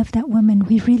really love that woman.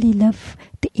 We really love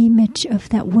the image of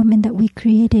that woman that we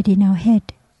created in our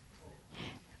head.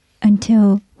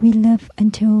 Until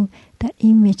that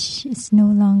image is no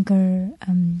longer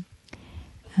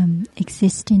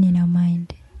existing in our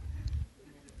mind.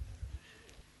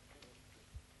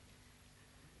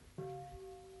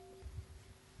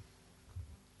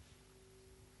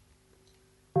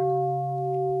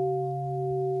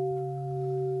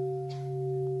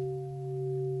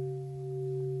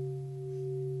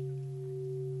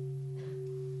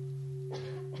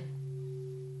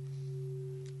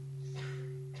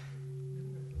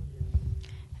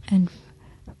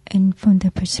 And from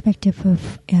the perspective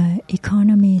of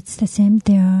economy, it's the same.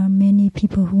 There are many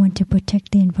people who want to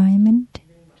protect the environment,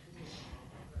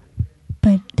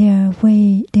 but their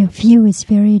view is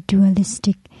very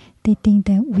dualistic. They think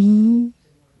that we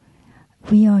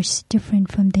are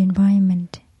different from the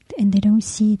environment, and they don't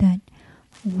see that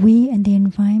we and the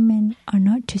environment are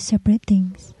not two separate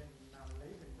things.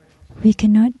 We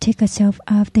cannot take ourselves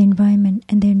out of the environment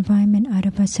and the environment out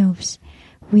of ourselves.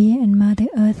 We and Mother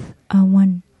Earth are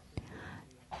one.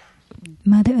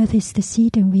 Mother Earth is the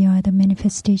seed and we are the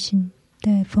manifestation,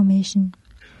 the formation.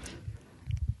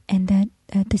 And that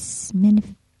this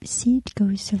seed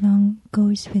goes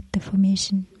with the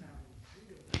formation.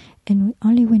 And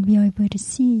only when we are able to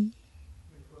see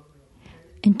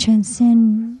and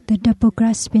transcend the double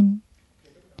grasping,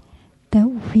 that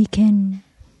we can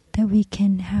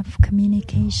have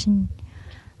communication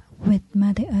with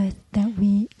Mother Earth.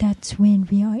 That's when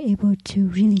we are able to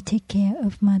really take care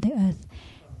of Mother Earth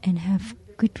and have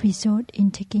good result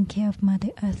in taking care of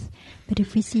Mother Earth. But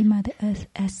if we see Mother Earth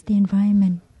as the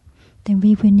environment, then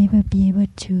we will never be able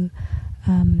to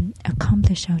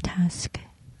accomplish our task,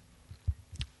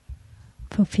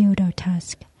 fulfill our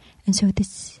task. And so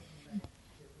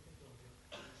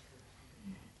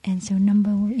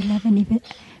number 11, even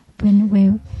when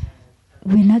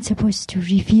we're not supposed to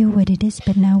reveal what it is,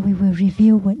 but now we will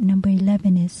reveal what number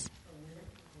 11 is.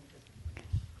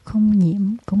 Không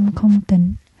nhiễm, cũng không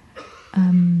tịnh.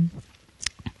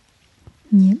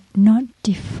 Not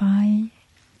defile,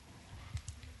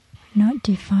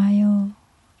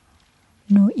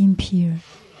 no impure.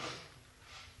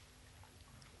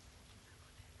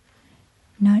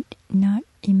 Not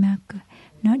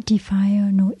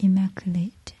defile, no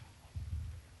immaculate.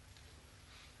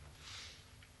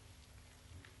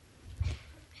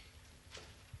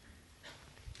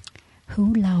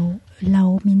 Hữu lậu,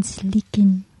 lậu means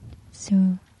leaking, so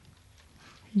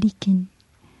leaking.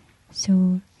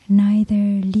 So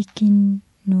neither leaking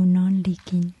nor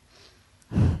non-leaking.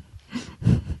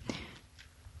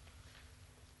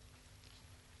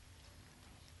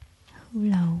 Hữu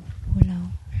lậu,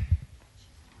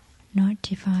 not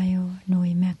defile, nor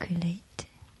immaculate.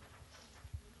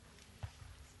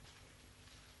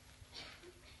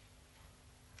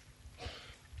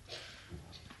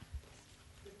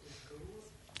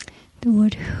 The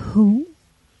word who,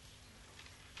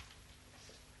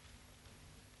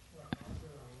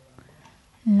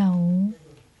 lậu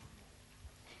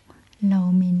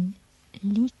means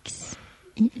leaks,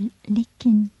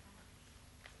 leaking.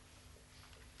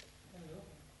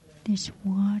 There's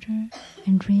water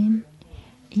and rain,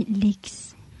 it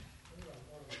leaks.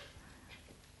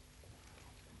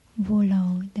 Vô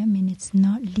lậu, that means it's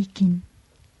not leaking.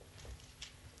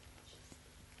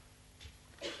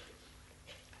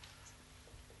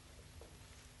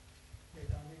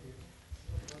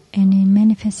 And in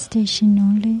manifestation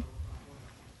only,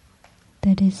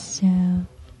 that is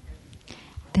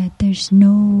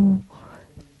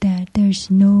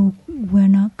we're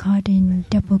not caught in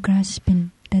double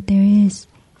grasping. That there is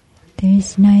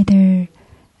neither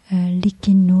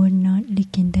leaking nor not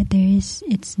leaking. That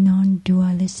it's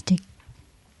non-dualistic.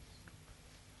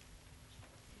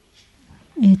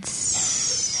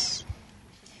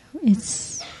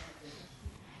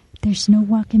 There's no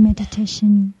walking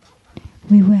meditation.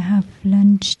 We will have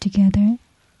lunch together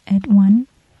at 1,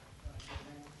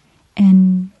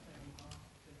 and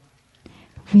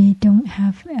we don't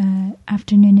have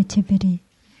afternoon activity.